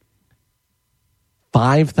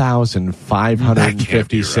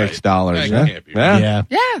 $5,556. That can't be right. Yeah.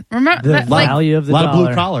 Yeah. Remember The that, like, value of A the lot of dollar.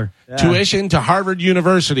 blue collar. Tuition to Harvard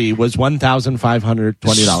University was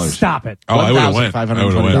 $1,520. Stop it. Oh, I would have went.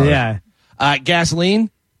 $1,520. Yeah. Gasoline,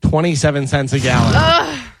 27 cents a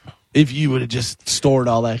gallon. If you would have just stored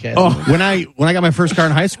all that gasoline. Oh, when I got my first car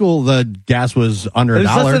in high school, the gas was under It's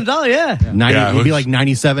less than $1. $1, yeah. 90, Yeah, it it'd be was- like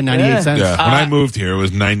 97, 98 Yeah. cents. Yeah. When I moved here, it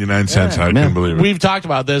was 99 cents. And I couldn't believe it. We've talked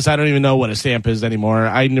about this. I don't even know what a stamp is anymore.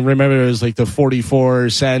 I remember it was like the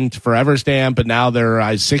 44-cent forever stamp, and now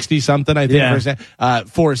they're 60 something. I think Yeah. for a stamp.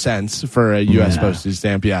 4 cents for a U.S. postage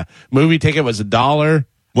stamp. Yeah, movie ticket was $1.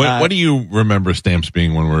 What do you remember stamps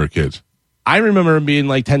being when we were kids? I remember them being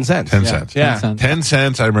like 10 cents. 10 cents. Yeah. 10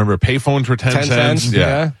 cents. I remember payphones were 10 cents.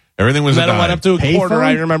 Yeah. Everything was Then a it dime. went up to a Payphone? quarter.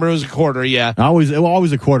 I remember it was a quarter. Yeah. Always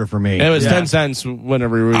a quarter for me. It was 10 cents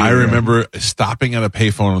whenever we were. I remember stopping at a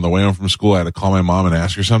payphone on the way home from school. I had to call my mom and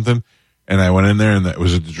ask her something. And I went in there, and it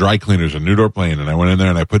was a dry cleaners, a New Door plane. And I went in there,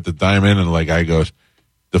 and I put the dime in, and I goes,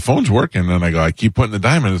 the phone's working. And I go, I keep putting the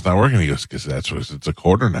dime in, it's not working. He goes, because it's a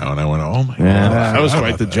quarter now. And I went, oh my God. That was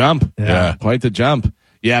quite the jump. Yeah. Quite the jump.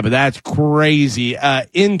 Yeah, but that's crazy.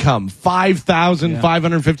 Income,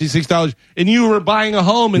 $5,556. And you were buying a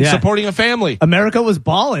home and supporting a family. America was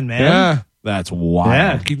balling, man. Yeah. That's wild.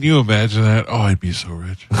 Yeah. Can you imagine that? Oh, I'd be so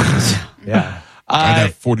rich. Yeah. I'd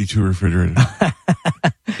have 42 refrigerators.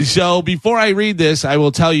 So before I read this, I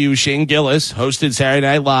will tell you Shane Gillis hosted Saturday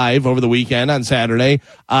Night Live over the weekend on Saturday.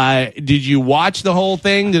 Did you watch the whole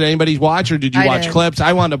thing? Did anybody watch, or did you watch clips?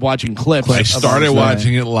 I wound up watching clips. I started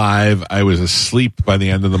watching it live. I was asleep by the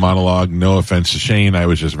end of the monologue. No offense to Shane. I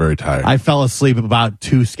was just very tired. I fell asleep about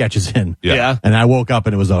 2 sketches in. Yeah. And I woke up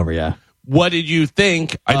and it was over, yeah. What did you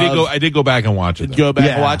think? I did go back and watch it. Go back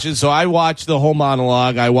and watch it. So I watched the whole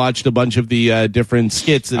monologue. I watched a bunch of the different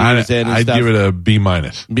skits that he was in. And I'd stuff. give it a B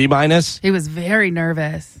minus. B minus. He was very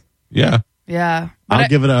nervous. Yeah. Yeah. I'll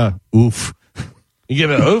give it a oof. You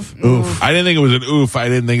give it an oof? Oof. I didn't think it was an oof. I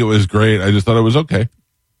didn't think it was great. I just thought it was okay.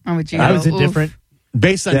 I'm with you. I was Oof. indifferent.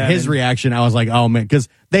 Based on his reaction, I was like, oh man, because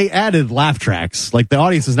they added laugh tracks. Like the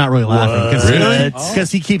audience is not really laughing. Because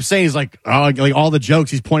he keeps saying, he's like, oh, like all the jokes,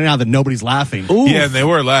 he's pointing out that nobody's laughing. Yeah, and they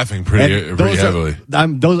were laughing pretty heavily.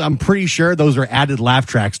 I'm pretty sure those are added laugh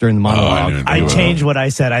tracks during the monologue. I changed what I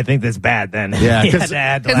said. I think that's bad then. Yeah, He had because to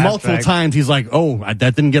add the laugh multiple track. times he's like, oh, that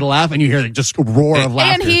didn't get a laugh, and you hear just a roar of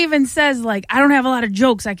laughter. And he even says, like, I don't have a lot of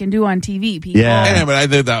jokes I can do on TV, people. Yeah. But I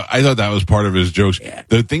thought that was part of his jokes.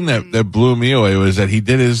 The thing that blew me away was that he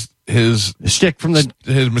did his shtick from his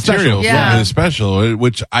material from his special,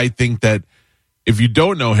 which I think that if you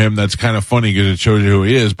don't know him, that's kind of funny because it shows you who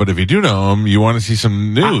he is. But if you do know him, you want to see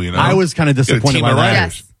some new. I was kind of disappointed by that.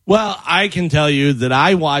 Yes. Well, I can tell you that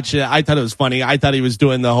I watched it. I thought it was funny. I thought he was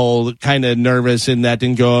doing the whole kind of nervous and that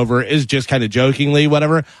didn't go over. Is just kind of jokingly,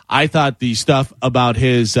 whatever. I thought the stuff about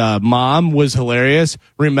his mom was hilarious.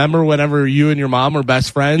 Remember whenever you and your mom were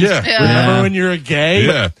best friends? Yeah. Remember when you're a gay?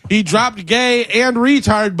 Yeah. He dropped gay and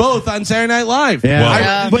retard both on Saturday Night Live.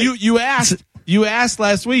 Yeah. Wow. You asked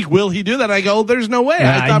last week, will he do that? I go, there's no way.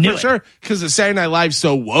 Yeah, I thought I knew for it. sure because the Saturday Night Live's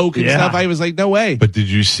so woke and stuff. I was like, no way. But did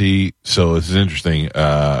you see? So this is interesting.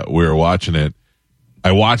 We were watching it.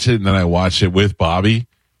 I watched it and then I watched it with Bobby,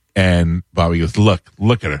 and Bobby goes, "Look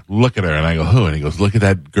at her, And I go, "Who?" And he goes, "Look at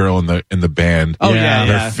that girl in the band. Oh, yeah, And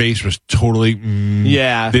yeah. her face was totally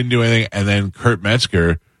didn't do anything." And then Kurt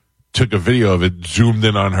Metzger took a video of it, zoomed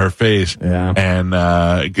in on her face, and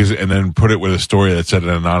then put it with a story that said an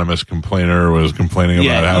anonymous complainer was complaining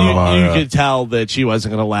about how you could tell that she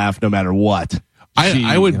wasn't going to laugh no matter what.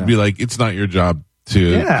 I would be like, it's not your job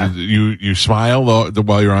to you smile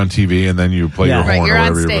while you're on TV and then you play your horn Right, or you're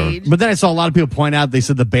on whatever stage. But then I saw a lot of people point out, they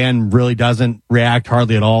said the band really doesn't react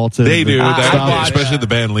hardly at all to They do, stuff. especially the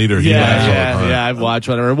band leader. He laughs all the time. I've watched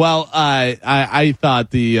whatever. Well, I thought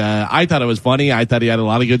I thought it was funny. I thought he had a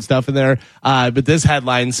lot of good stuff in there. But this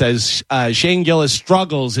headline says Shane Gillis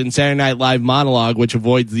struggles in Saturday Night Live monologue, which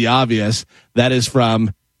avoids the obvious. That is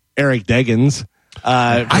from Eric Deggans.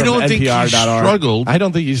 I don't think he struggled. I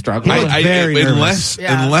don't think he struggled.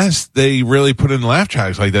 Unless they really put in laugh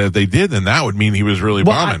tracks like that. If they did, then that would mean he was really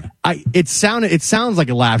bombing. It sounds like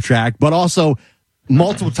a laugh track, but also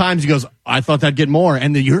multiple times he goes, I thought that'd get more,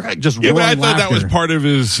 and then you're just But I roaring thought that was laughter. part of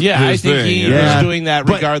his. I his think thing, he you know? was doing that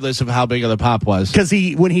regardless of how big of the pop was. Because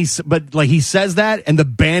he says that and the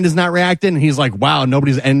band is not reacting, and he's like, wow,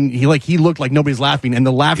 nobody's, and he looked like nobody's laughing, and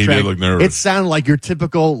the laugh He track, did look nervous. it sounded like your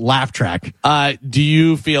typical laugh track. Do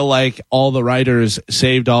you feel like all the writers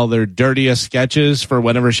saved all their dirtiest sketches for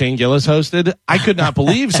whenever Shane Gillis hosted? I could not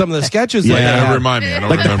believe some of the sketches. Remind me. I don't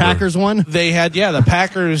Like remember. the Packers one? They had the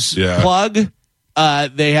Packers plug.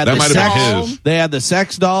 They had That the might have sex, been his. They had the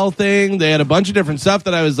sex doll thing. They had a bunch of different stuff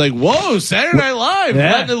that I was like, "Whoa, Saturday Night Live,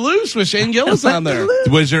 letting it loose with Shane Gillis on there."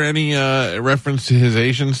 Was there any reference to his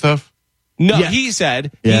Asian stuff? No, Yeah. he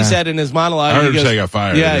said Yeah. in his monologue. I heard he him goes, say I got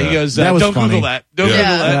fired. Yeah, he goes, That was "Don't funny. Google that. Don't Yeah.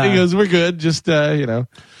 Google that." Yeah. He goes, "We're good. Just you know."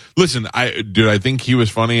 Listen, I think he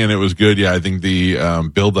was funny and it was good. Yeah, I think the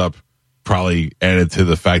build up probably added to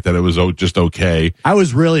the fact that it was just okay. I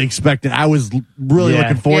was really expecting, I was really Yeah.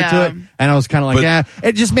 looking forward to Yeah. it. And I was kind of like,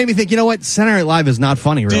 it just made me think, you know what? Saturday Night Live is not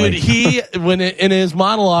funny, really. Dude, in his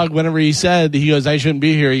monologue, whenever he said, he goes, I shouldn't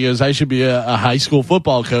be here. He goes, I should be a high school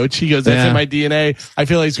football coach. He goes, that's in my DNA. I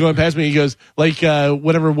feel like it's going past me. He goes,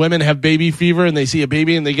 whenever women have baby fever and they see a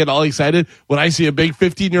baby and they get all excited, when I see a big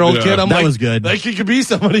 15-year-old kid, I'm that was good. Like he could be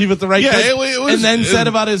somebody with the right kid. And then said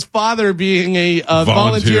about his father being a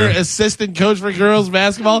volunteer assistant coach for girls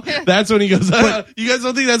basketball. That's when he goes, you guys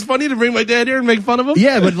don't think that's funny to bring my dad here and make fun of him?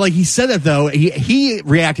 Yeah, but like he said that though, he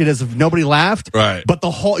reacted as if nobody laughed. Right. But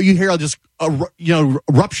you hear just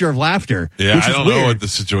rupture of laughter. Yeah, which I is don't weird. know what the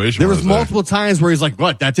situation there was. was multiple times where he's like,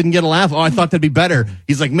 what, that didn't get a laugh? Oh, I thought that'd be better.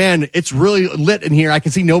 He's like, man, it's really lit in here. I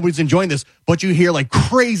can see nobody's enjoying this. But you hear like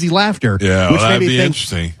crazy laughter. Yeah, which that'd made me be think,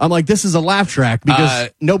 interesting. I'm like, this is a laugh track because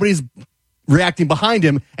nobody's reacting behind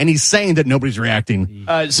him, and he's saying that nobody's reacting.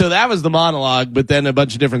 So that was the monologue, but then a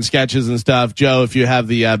bunch of different sketches and stuff. Joe, if you have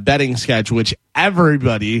the betting sketch, which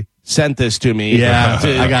everybody sent this to me,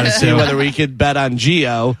 I got to see whether we could bet on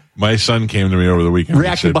Gio. My son came to me over the weekend.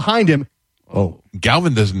 Reacting behind him. Oh,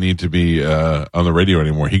 Galvin doesn't need to be on the radio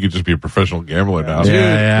anymore. He could just be a professional gambler now.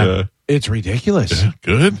 Yeah. It's ridiculous. Yeah,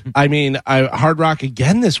 good. I mean, Hard Rock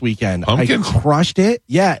again this weekend. Pumpkins? I crushed it.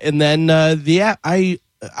 Yeah, and then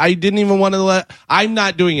I didn't even want to I'm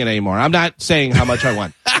not doing it anymore. I'm not saying how much I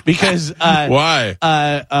won because why?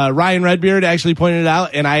 Ryan Redbeard actually pointed it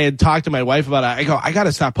out, and I had talked to my wife about it. I go, I got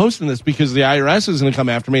to stop posting this because the IRS is going to come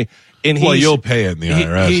after me. And you'll pay it in the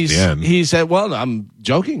IRS at the end. He said, well, I'm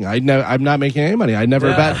joking. I'm not making any money. I never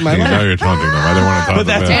bet in my life. Now you're taunting them. I didn't want to taunt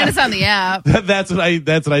them. And it's on the app. That's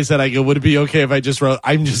what I said. I go, would it be okay if I just wrote,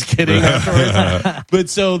 I'm just kidding afterwards? But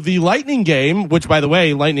so the Lightning game, which by the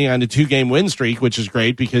way, Lightning on a 2-game win streak, which is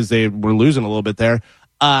great because they were losing a little bit there.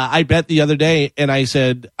 I bet the other day and I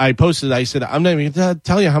said, I'm not even going to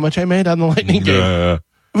tell you how much I made on the Lightning game.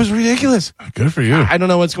 It was ridiculous. Good for you. I don't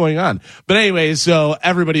know what's going on. But anyways, so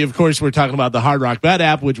everybody, of course, we're talking about the Hard Rock Bet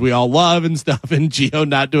app, which we all love and stuff, and Gio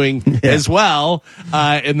not doing as well.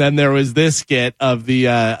 And then there was this skit of the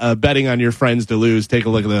betting on your friends to lose. Take a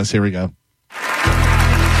look at this. Here we go.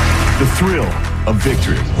 The thrill of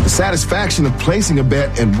victory. The satisfaction of placing a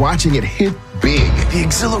bet and watching it hit big. The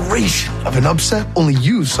exhilaration of an upset only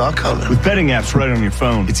you saw coming. With betting apps right on your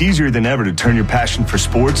phone, it's easier than ever to turn your passion for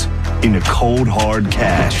sports into cold, hard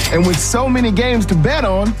cash. And with so many games to bet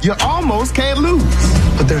on, you almost can't lose.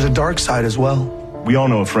 But there's a dark side as well. We all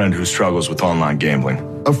know a friend who struggles with online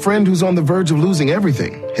gambling. A friend who's on the verge of losing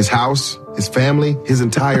everything. His house, his family, his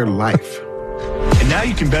entire life. And now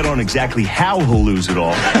you can bet on exactly how he'll lose it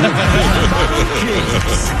all.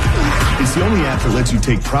 It's the only app that lets you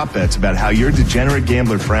take prop bets about how your degenerate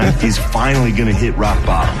gambler friend is finally going to hit rock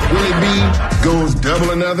bottom. Will it be goes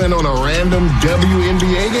double or nothing on a random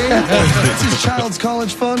WNBA game? It's his child's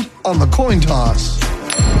college fund on the coin toss.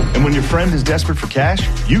 And when your friend is desperate for cash,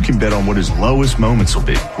 you can bet on what his lowest moments will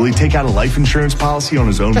be. Will he take out a life insurance policy on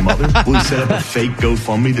his own mother? Will he set up a fake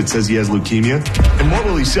GoFundMe that says he has leukemia? And what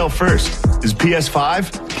will he sell first? His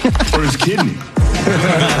PS5 or his kidney?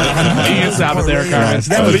 You can stop it there, Carmen.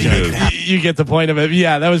 You get the point of it.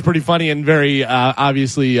 Yeah, that was pretty funny and very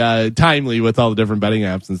obviously timely with all the different betting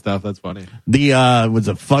apps and stuff. That's funny. The was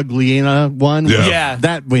a Fugliana one. Yeah.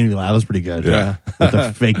 That made me laugh. That was pretty good. Yeah. With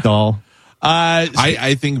the fake doll.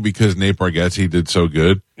 I think because Nate Bargatze did so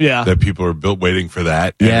good, that people are waiting for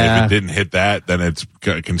that. And if it didn't hit that, then it's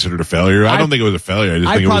considered a failure. I don't think it was a failure. I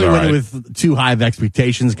just think it was all right. I probably went with too high of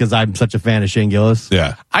expectations because I'm such a fan of Shane Gillis.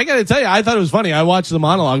 Yeah, I got to tell you, I thought it was funny. I watched the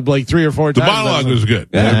monologue like 3 or 4 times. The monologue was good,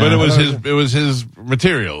 but it was his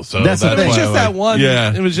material. So that's it was just that one.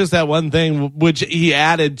 Yeah, it was just that one thing which he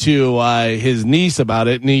added to his niece about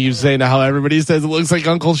it, and he was saying how everybody says it looks like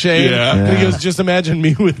Uncle Shane. Yeah. And he goes, just imagine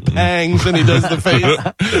me with pangs, and he does the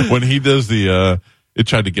face when he does the. It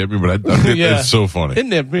tried to get me, but it's so funny. It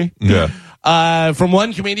nipped me. Yeah. From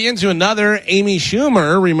one comedian to another, Amy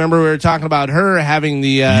Schumer. Remember, we were talking about her having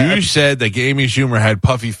the. You said that Amy Schumer had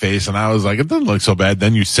puffy face, and I was like, it doesn't look so bad.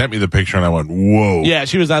 Then you sent me the picture, and I went, whoa. Yeah,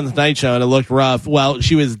 she was on the Tonight Show, and it looked rough. Well,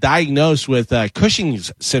 she was diagnosed with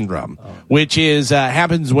Cushing's syndrome, which is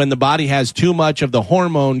happens when the body has too much of the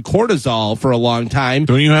hormone cortisol for a long time.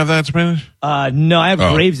 Don't you have that, Spanish? No, I have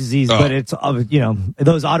Graves' disease, but it's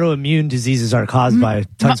those autoimmune diseases are caused by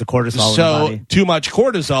tons of cortisol in the body. Too much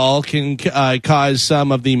cortisol can cause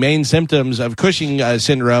some of the main symptoms of Cushing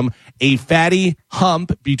syndrome: a fatty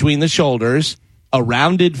hump between the shoulders, a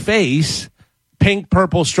rounded face,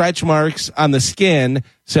 pink-purple stretch marks on the skin.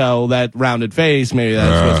 So that rounded face, maybe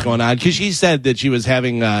that's what's going on. Because she said that she was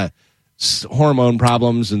having hormone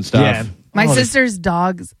problems and stuff. Yeah. My sister's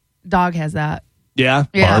dog has that. Yeah.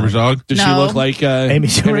 Yeah. Barb's dog? Does she No. look like Amy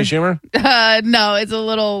Schumer? No, it's a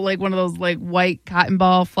little like one of those like white cotton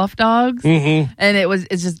ball fluff dogs, Mm-hmm. and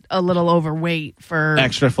it's just a little overweight for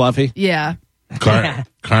Extra fluffy. Yeah, Carmen,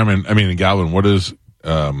 Galvin, what does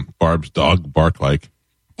Barb's dog bark like?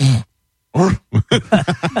 it's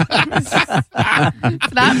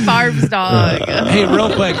not Barb's dog. Hey,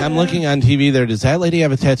 real quick, I'm looking on TV there. Does that lady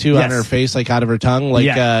have a tattoo on Yes. her face, like out of her tongue, like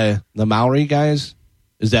the Maori guys?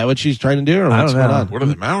 Is that what she's trying to do, or what's going on? What are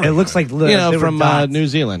the Maori? It looks like From New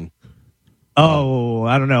Zealand. Oh,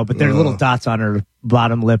 I don't know, but there are little dots on her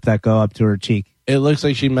bottom lip that go up to her cheek. It looks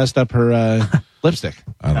like she messed up her lipstick.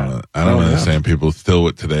 I don't know. I don't understand people still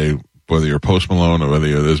with today, whether you're Post Malone or whether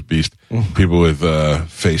you're this beast, people with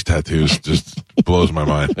face tattoos just blows my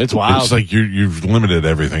mind. It's wild. It's like you've limited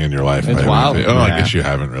everything in your life. It's wild. I guess you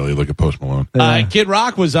haven't really. Look at Post Malone. Kid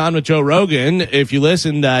Rock was on with Joe Rogan. If you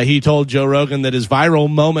listened, he told Joe Rogan that his viral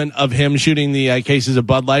moment of him shooting the cases of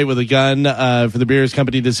Bud Light with a gun for the beer's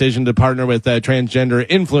company decision to partner with a transgender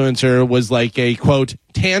influencer was like a, quote,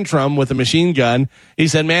 tantrum with a machine gun. He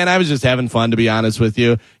said, man, I was just having fun, to be honest with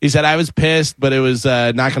you. He said, I was pissed, but it was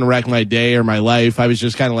not going to wreck my day or my life. I was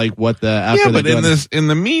just kind of like, what the F Yeah, are they but doing? in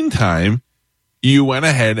the meantime, you went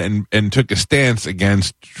ahead and took a stance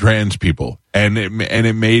against trans people, and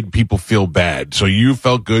it made people feel bad. So you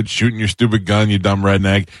felt good shooting your stupid gun, you dumb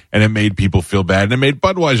redneck, and it made people feel bad, and it made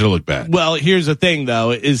Budweiser look bad. Well, here's the thing,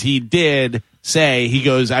 though, is he did say, he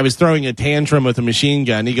goes, I was throwing a tantrum with a machine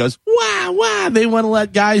gun. He goes, wow, they want to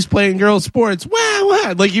let guys play in girls' sports.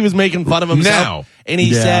 Wow. Like he was making fun of himself. Now. And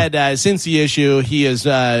he said, since the issue, he has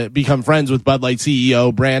become friends with Bud Light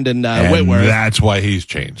CEO Brandon Whitworth. That's why he's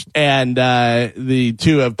changed. And the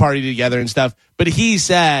two have partied together and stuff. But he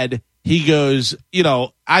said, he goes,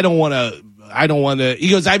 I don't want to, he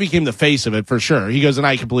goes, I became the face of it for sure. He goes, and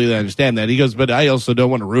I completely understand that. He goes, but I also don't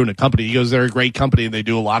want to ruin a company. He goes, they're a great company and they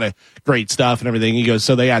do a lot of great stuff and everything. He goes,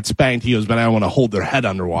 so they got spanked. He goes, but I don't want to hold their head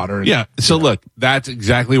underwater. And, Yeah. So look, that's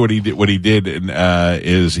exactly what he did. What he did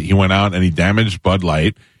is he went out and he damaged Bud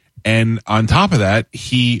Light. And on top of that,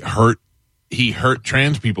 he hurt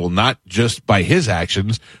trans people, not just by his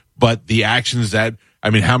actions, but the actions that,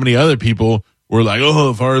 how many other people were like,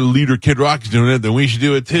 oh, if our leader Kid Rock's doing it, then we should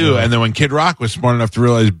do it too. And then when Kid Rock was smart enough to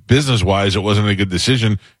realize business-wise it wasn't a good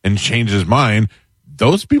decision and change his mind,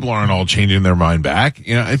 those people aren't all changing their mind back.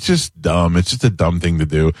 It's just dumb. It's just a dumb thing to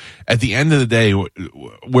do. At the end of the day,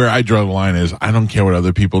 where I draw the line is I don't care what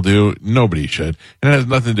other people do. Nobody should. And it has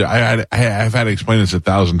nothing to do. I've had to explain this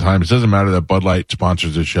 1,000 times. It doesn't matter that Bud Light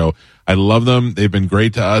sponsors the show. I love them. They've been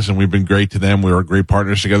great to us and we've been great to them. We were great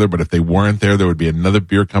partners together, but if they weren't there would be another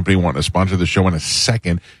beer company wanting to sponsor the show in a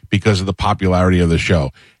second because of the popularity of the show.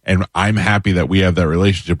 And I'm happy that we have that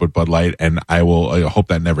relationship with Bud Light, and I hope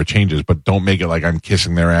that never changes. But don't make it like I'm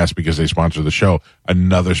kissing their ass because they sponsor the show.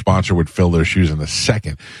 Another sponsor would fill their shoes in a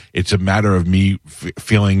second. It's a matter of me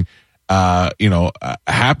feeling,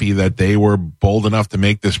 happy that they were bold enough to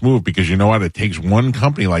make this move, because you know what? It takes one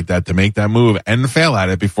company like that to make that move and fail at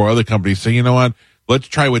it before other companies say, you know what? Let's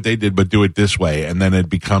try what they did, but do it this way. And then it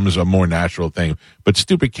becomes a more natural thing. But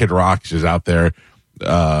stupid Kid Rock is out there,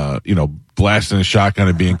 blasting a shotgun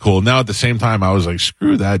and being cool. Now, at the same time, I was like,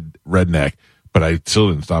 screw that redneck. But I still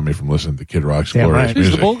didn't stop me from listening to Kid Rock's glorious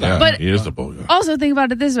music. He's the bull guy. Yeah, But he is the bull guy. Also, think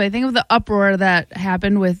about it this way. Think of the uproar that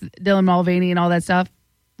happened with Dylan Mulvaney and all that stuff.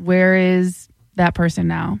 Where is that person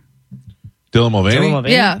now? Dylan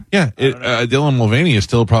Mulvaney? Yeah. Yeah. Dylan Mulvaney is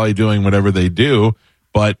still probably doing whatever they do.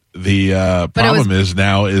 But the problem is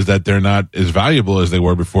that they're not as valuable as they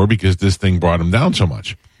were before because this thing brought them down so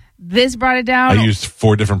much. This brought it down. I used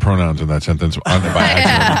 4 different pronouns in that sentence by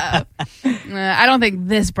accident. I don't think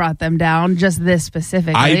this brought them down, just this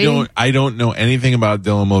specifically. I don't know anything about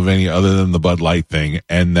Dylan Mulvaney other than the Bud Light thing,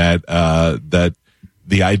 and that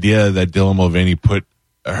the idea that Dylan Mulvaney put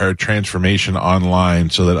her transformation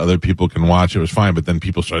online so that other people can watch it was fine, but then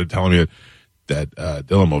people started telling me that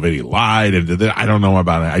Dylan Mulvaney lied, and I don't know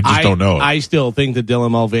about it. I just don't know. I still think that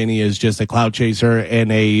Dylan Mulvaney is just a clout chaser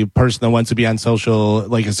and a person that wants to be on social,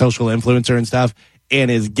 like a social influencer and stuff, and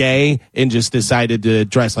is gay and just decided to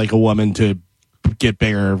dress like a woman to get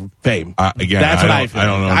bigger fame. Again, that's what I feel. I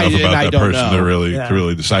don't know enough about that person to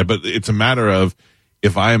really decide. But it's a matter of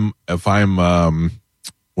if I'm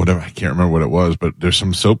whatever, I can't remember what it was, but there's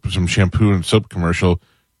some shampoo and soap commercial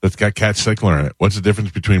that's got Kat Stickler in it. What's the difference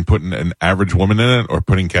between putting an average woman in it or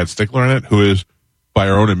putting Kat Stickler in it, who is, by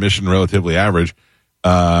her own admission, relatively average,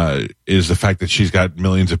 is the fact that she's got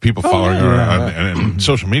millions of people following her on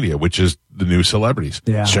social media, which is the new celebrities.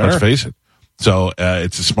 Yeah. Sure. Let's face it. So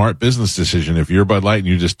it's a smart business decision. If you're Bud Light and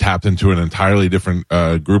you just tapped into an entirely different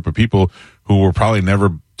group of people who were probably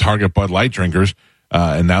never target Bud Light drinkers.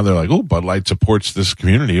 And now they're like, oh, Bud Light supports this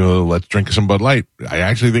community. Well, let's drink some Bud Light. I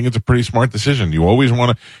actually think it's a pretty smart decision. You always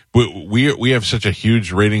want to. We have such a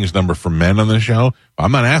huge ratings number for men on this show.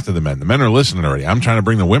 I'm not after the men. The men are listening already. I'm trying to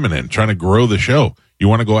bring the women in, trying to grow the show. You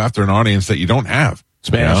want to go after an audience that you don't have.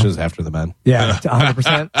 Smash is after the men. Yeah,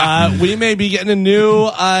 100%. We may be getting a new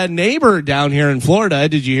neighbor down here in Florida.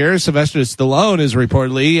 Did you hear? Sylvester Stallone is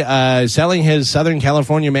reportedly selling his Southern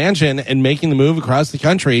California mansion and making the move across the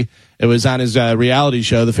country. It was on his reality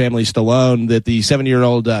show, The Family Stallone, that the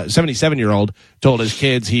 77-year-old told his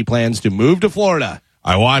kids he plans to move to Florida.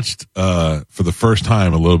 I watched for the first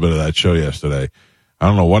time a little bit of that show yesterday. I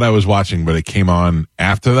don't know what I was watching, but it came on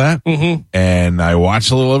after that, and I watched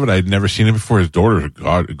a little of it. I'd never seen it before. His daughter's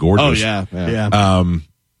gorgeous. Oh yeah. That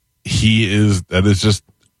is just,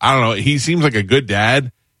 I don't know. He seems like a good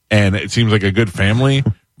dad, and it seems like a good family.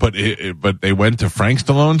 But they went to Frank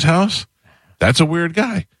Stallone's house. That's a weird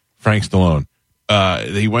guy, Frank Stallone.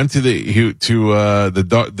 He went to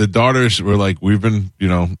the daughters were like, we've been,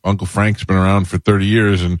 Uncle Frank's been around for 30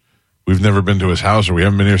 years, and we've never been to his house, or we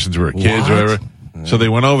haven't been here since we were kids, or whatever. So they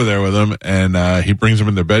went over there with him, and he brings them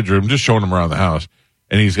in their bedroom, just showing them around the house.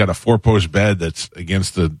 And he's got a 4-post bed that's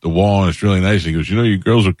against the wall, and it's really nice. He goes, you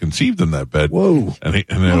girls were conceived in that bed. Whoa. And they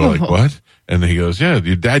were like, what? And he goes, yeah,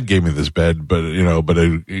 your dad gave me this bed,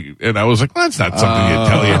 and I was like, well, that's not something you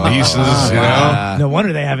tell your nieces, No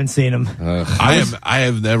wonder they haven't seen him.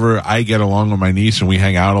 I get along with my niece, and we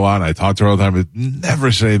hang out a lot, and I talk to her all the time, but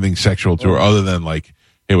never say anything sexual to her other than like,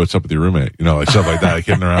 hey, what's up with your roommate? Like stuff like that,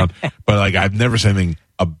 kidding around. But like, I've never said anything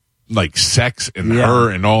like sex and her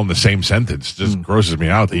and all in the same sentence. Just grosses me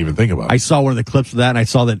out to even think about it. I saw one of the clips of that, and I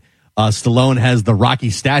saw that Stallone has the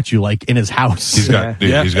Rocky statue like in his house. He's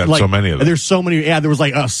got so many of them. There's so many. Yeah, there was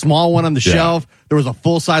like a small one on the shelf. There was a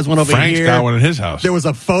full size one over Frank's here. got one in his house. There was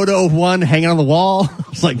a photo of one hanging on the wall. I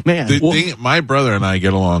was like, man. My brother and I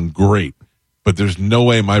get along great. But there's no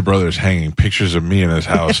way my brother's hanging pictures of me in his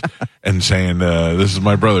house and saying, this is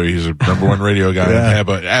my brother. He's a #1 radio guy in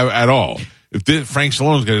Tampa at all. If Frank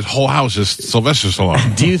Stallone's got his whole house is Sylvester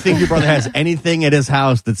Stallone. Do you think your brother has anything at his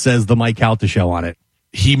house that says the Mike Calta Show on it?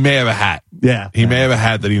 He may have a hat. Yeah. He may have a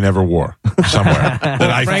hat that he never wore somewhere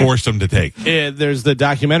that I forced him to take. There's the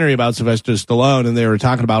documentary about Sylvester Stallone, and they were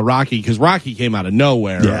talking about Rocky, because Rocky came out of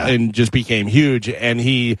nowhere and just became huge, and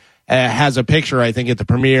he has a picture, I think, at the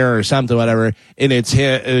premiere or something, whatever, and it's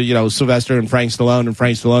Sylvester and Frank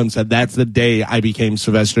Stallone said, that's the day I became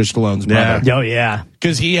Sylvester Stallone's brother. Oh, yeah.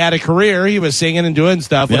 Because he had a career, he was singing and doing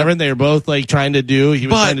stuff, whatever, and they were both like trying to do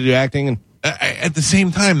acting. And at the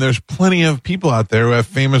same time, there's plenty of people out there who have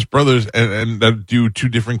famous brothers and that do two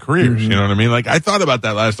different careers. You know what I mean? Like, I thought about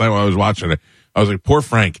that last night while I was watching it. I was like, poor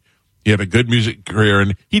Frank. He had a good music career,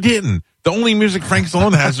 and he didn't. The only music Frank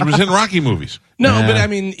Stallone has was in Rocky movies. No, but I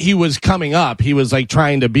mean, he was coming up. He was like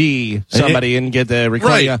trying to be somebody and get the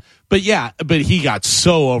recording. Right. But he got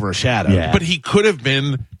so overshadowed. Yeah. But he could have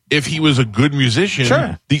been, if he was a good musician.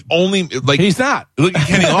 Sure. The only, like, he's not. Look at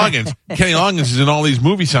Kenny Loggins. Kenny Loggins is in all these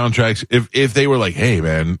movie soundtracks. If they were like, hey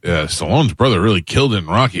man, Stallone's brother really killed it in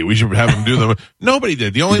Rocky, we should have him do them. Nobody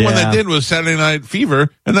did. The only one that did was Saturday Night Fever,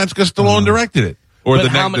 and that's because Stallone directed it. Or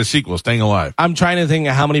the sequel, Staying Alive. I'm trying to think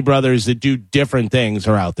of how many brothers that do different things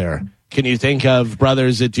are out there. Can you think of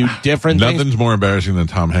brothers that do different things? Nothing's more embarrassing than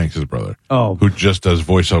Tom Hanks' brother. Oh. Who just does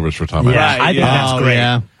voiceovers for Tom Hanks. I think that's great.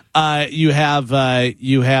 Yeah. You have oh,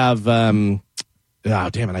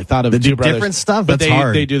 damn it. I thought of They two do brothers. different stuff? But That's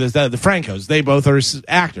hard. They do this. The Francos, they both are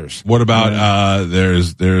actors. What about,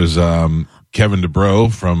 there's Kevin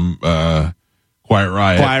DeBro from, Quiet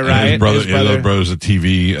Riot. Quiet Riot. His other brother's a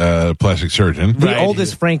TV, plastic surgeon. The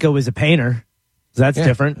oldest Franco is a painter. So that's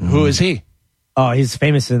different. Who is he? Oh, he's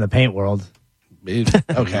famous in the paint world. Okay.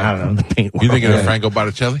 I don't know. The paint world. You thinking of Franco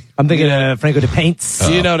Botticelli? I'm thinking of Franco de Paints.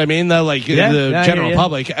 You know what I mean? Though, like the general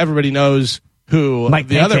public, everybody knows who Mike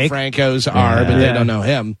the other Pancake. Francos are, but they don't know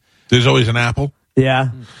him. There's always an Apple. Yeah.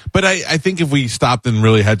 But I think if we stopped and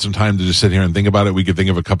really had some time to just sit here and think about it, we could think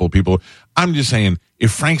of a couple of people. I'm just saying,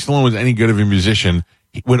 if Frank Stallone was any good of a musician,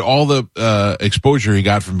 with all the exposure he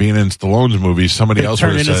got from being in Stallone's movies, somebody else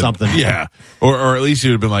would have said something. Yeah, or at least he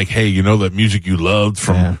would have been like, "Hey, you know that music you loved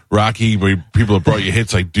from Rocky, where people have brought you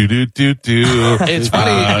hits like do do do do." It's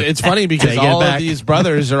funny. It's funny because all of these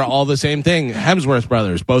brothers are all the same thing. Hemsworth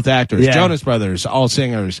brothers, both actors. Yeah. Jonas brothers, all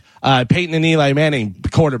singers. Peyton and Eli Manning,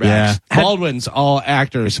 quarterbacks. Yeah. Baldwin's, all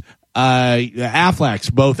actors. Affleck's,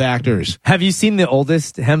 both actors. Have you seen the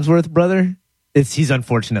oldest Hemsworth brother? He's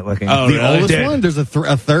unfortunate looking. Oh, The really? oldest Dude. one? There's a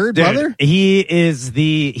third Dude, brother?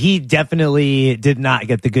 He definitely did not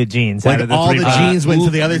get the good genes out Like of the all three the brothers. genes went to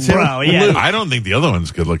the other two? Bro, yeah. I don't think the other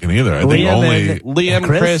one's good looking either. I think Liam only and Liam,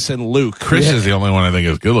 Chris, and Luke. Chris is the only one I think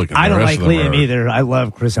is good looking. I The don't rest like of them Liam are- either. I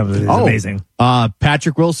love Chris Hemsworth. He's amazing.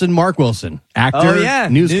 Patrick Wilson, Mark Wilson, actor, Oh, yeah.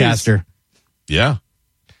 newscaster. Yeah,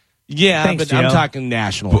 Yeah, Thanks, but I'm Gio. talking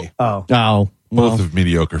nationally. Oh, Oh, both of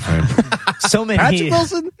mediocre fame. so many. Patrick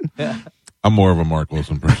Wilson? I'm more of a Mark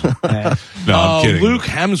Wilson person. Yeah. No, I'm kidding. Luke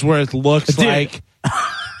Hemsworth looks Dude. like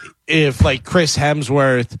if like Chris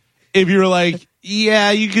Hemsworth, if you were like, yeah,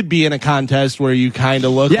 you could be in a contest where you kind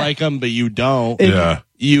of look Yeah. like him, but you don't. Yeah.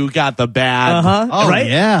 You got the bad. Uh-huh. Oh, right?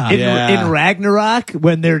 yeah. In Ragnarok,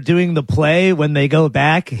 when they're doing the play, when they go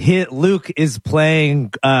back, Luke is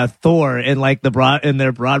playing Thor in like in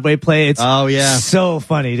their Broadway play. It's Oh, yeah. so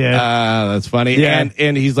funny, dude. That's funny. Yeah.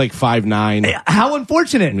 And he's like 5'9". How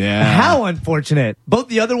unfortunate. Yeah. How unfortunate. Both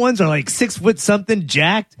the other ones are like 6 foot something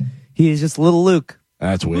jacked. He is just little Luke.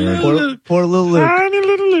 That's weird. Poor little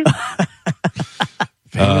Luke.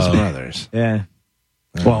 Famous brothers. Yeah.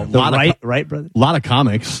 Well, The Wright brothers. a lot of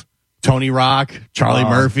comics. Tony Rock, Charlie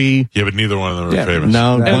Murphy. Yeah, but neither one of them are Yeah. famous.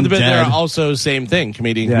 No, And one's but they're dead. also same thing,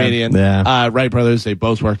 comedian. Yeah. Wright brothers, they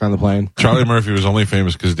both worked on the plane. Charlie Murphy was only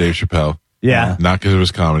famous because of Dave Chappelle. Yeah. Not because it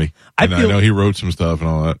was comedy. I And I feel- know he wrote some stuff and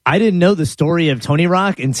all that. I didn't know the story of Tony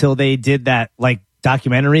Rock until they did that like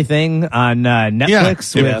documentary thing on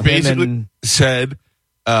Netflix it with him basically and said,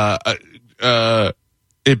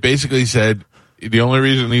 it basically said the only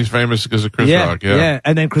reason he's famous is because of Chris Rock. Yeah.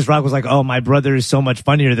 And then Chris Rock was like, "Oh, my brother is so much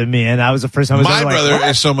funnier than me," and that was the first time I was My ever brother like, "What?"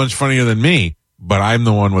 is so much funnier than me, but I'm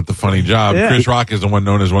the one with the funny job. Yeah. Chris Rock is the one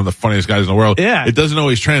known as one of the funniest guys in the world. Yeah. It doesn't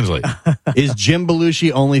always translate. Is Jim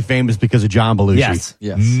Belushi only famous because of John Belushi?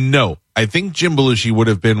 Yes. No. I think Jim Belushi would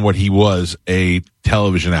have been what he was, a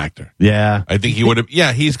television actor. Yeah. I think he would have.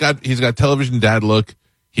 Yeah, he's got television dad look.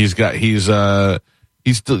 He's hey,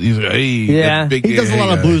 Yeah. big, He does a lot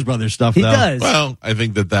of guy. Blues Brothers stuff, He though. does. Well, I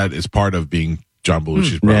think that is part of being John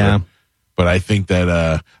Belushi's brother. Yeah. But I think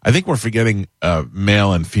that I think we're forgetting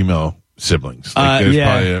male and female siblings. Like there's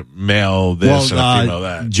yeah. probably a male this and a female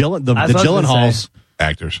that. The I was about to Gyllenhaals.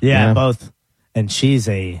 Actors. Yeah, both. And she's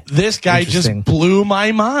This guy just Interesting. blew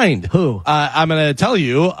my mind. Who? I'm going to tell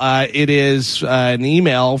you. It is an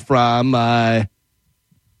email from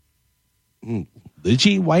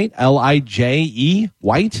Lijie White, Liche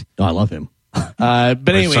White. Oh, I love him. But My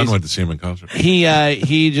anyways, son went to see him in concert.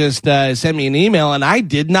 he just sent me an email, and I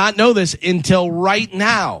did not know this until right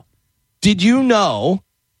now. Did you know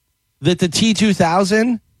that the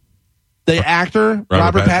T-2000, the actor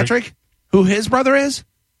Robert Patrick, who his brother is?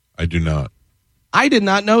 I do not. I did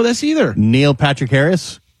not know this either. Neil Patrick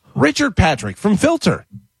Harris. Richard Patrick from Filter.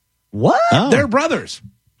 what? Oh. They're brothers.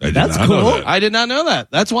 I did That's not know cool. that. I did not know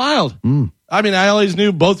that. That's wild. I mean, I always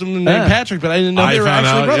knew both of them named Patrick, but I didn't know I they were found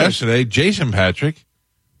actually out brothers. yesterday Jason Patrick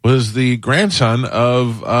was the grandson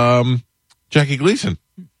of Jackie Gleason.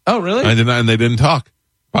 Oh, really? I did not, and they didn't talk.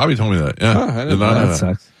 Bobby told me that. Yeah, Huh, I didn't did not know know That that.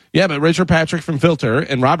 sucks. Yeah, but Richard Patrick from Filter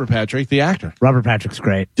and Robert Patrick, the actor. Robert Patrick's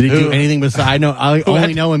great. Did he Who? do anything besides? I only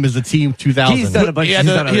had- know him as the Team 2000. He's done a bunch. He had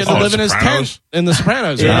he's to, done he had to other live in his Sopranos? tent in The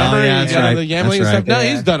Sopranos. Yeah. Remember? Oh, yeah, He that's got right. the gambling That's and stuff. right. No,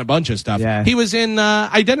 Yeah. he's done a bunch of stuff. Yeah. He was in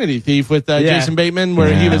Identity Thief with Jason Bateman,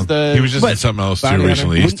 where he Yeah. was the. He was just in something else too Bounty hunter.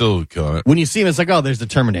 recently. He's still killing it. When you see him, it's like, oh, there's the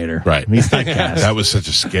Terminator. Right. He's typecast. That was such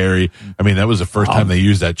a scary. I mean, that was the first time they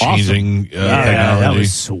used that changing technology. that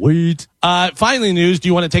was sweet. Finally, news. Do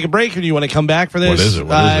you want to take a break or do you want to come back for this? What is it?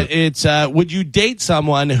 What is it? It's would you date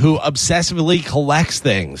someone who obsessively collects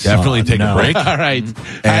things? Definitely take a break. All right.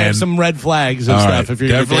 I have And- some red flags of All stuff right. if you're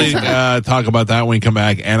gonna Definitely date someone. talk about that when we come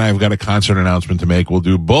back. And I've got a concert announcement to make. We'll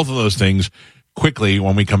do both of those things quickly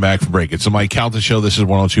when we come back from break. It's the Mike Calta Show. This is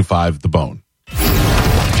 102.5 The Bone.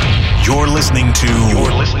 You're listening to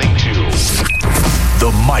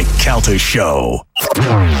The Mike Calta Show.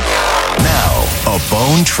 Now, a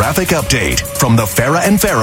Bone traffic update from the Farrah and Farrah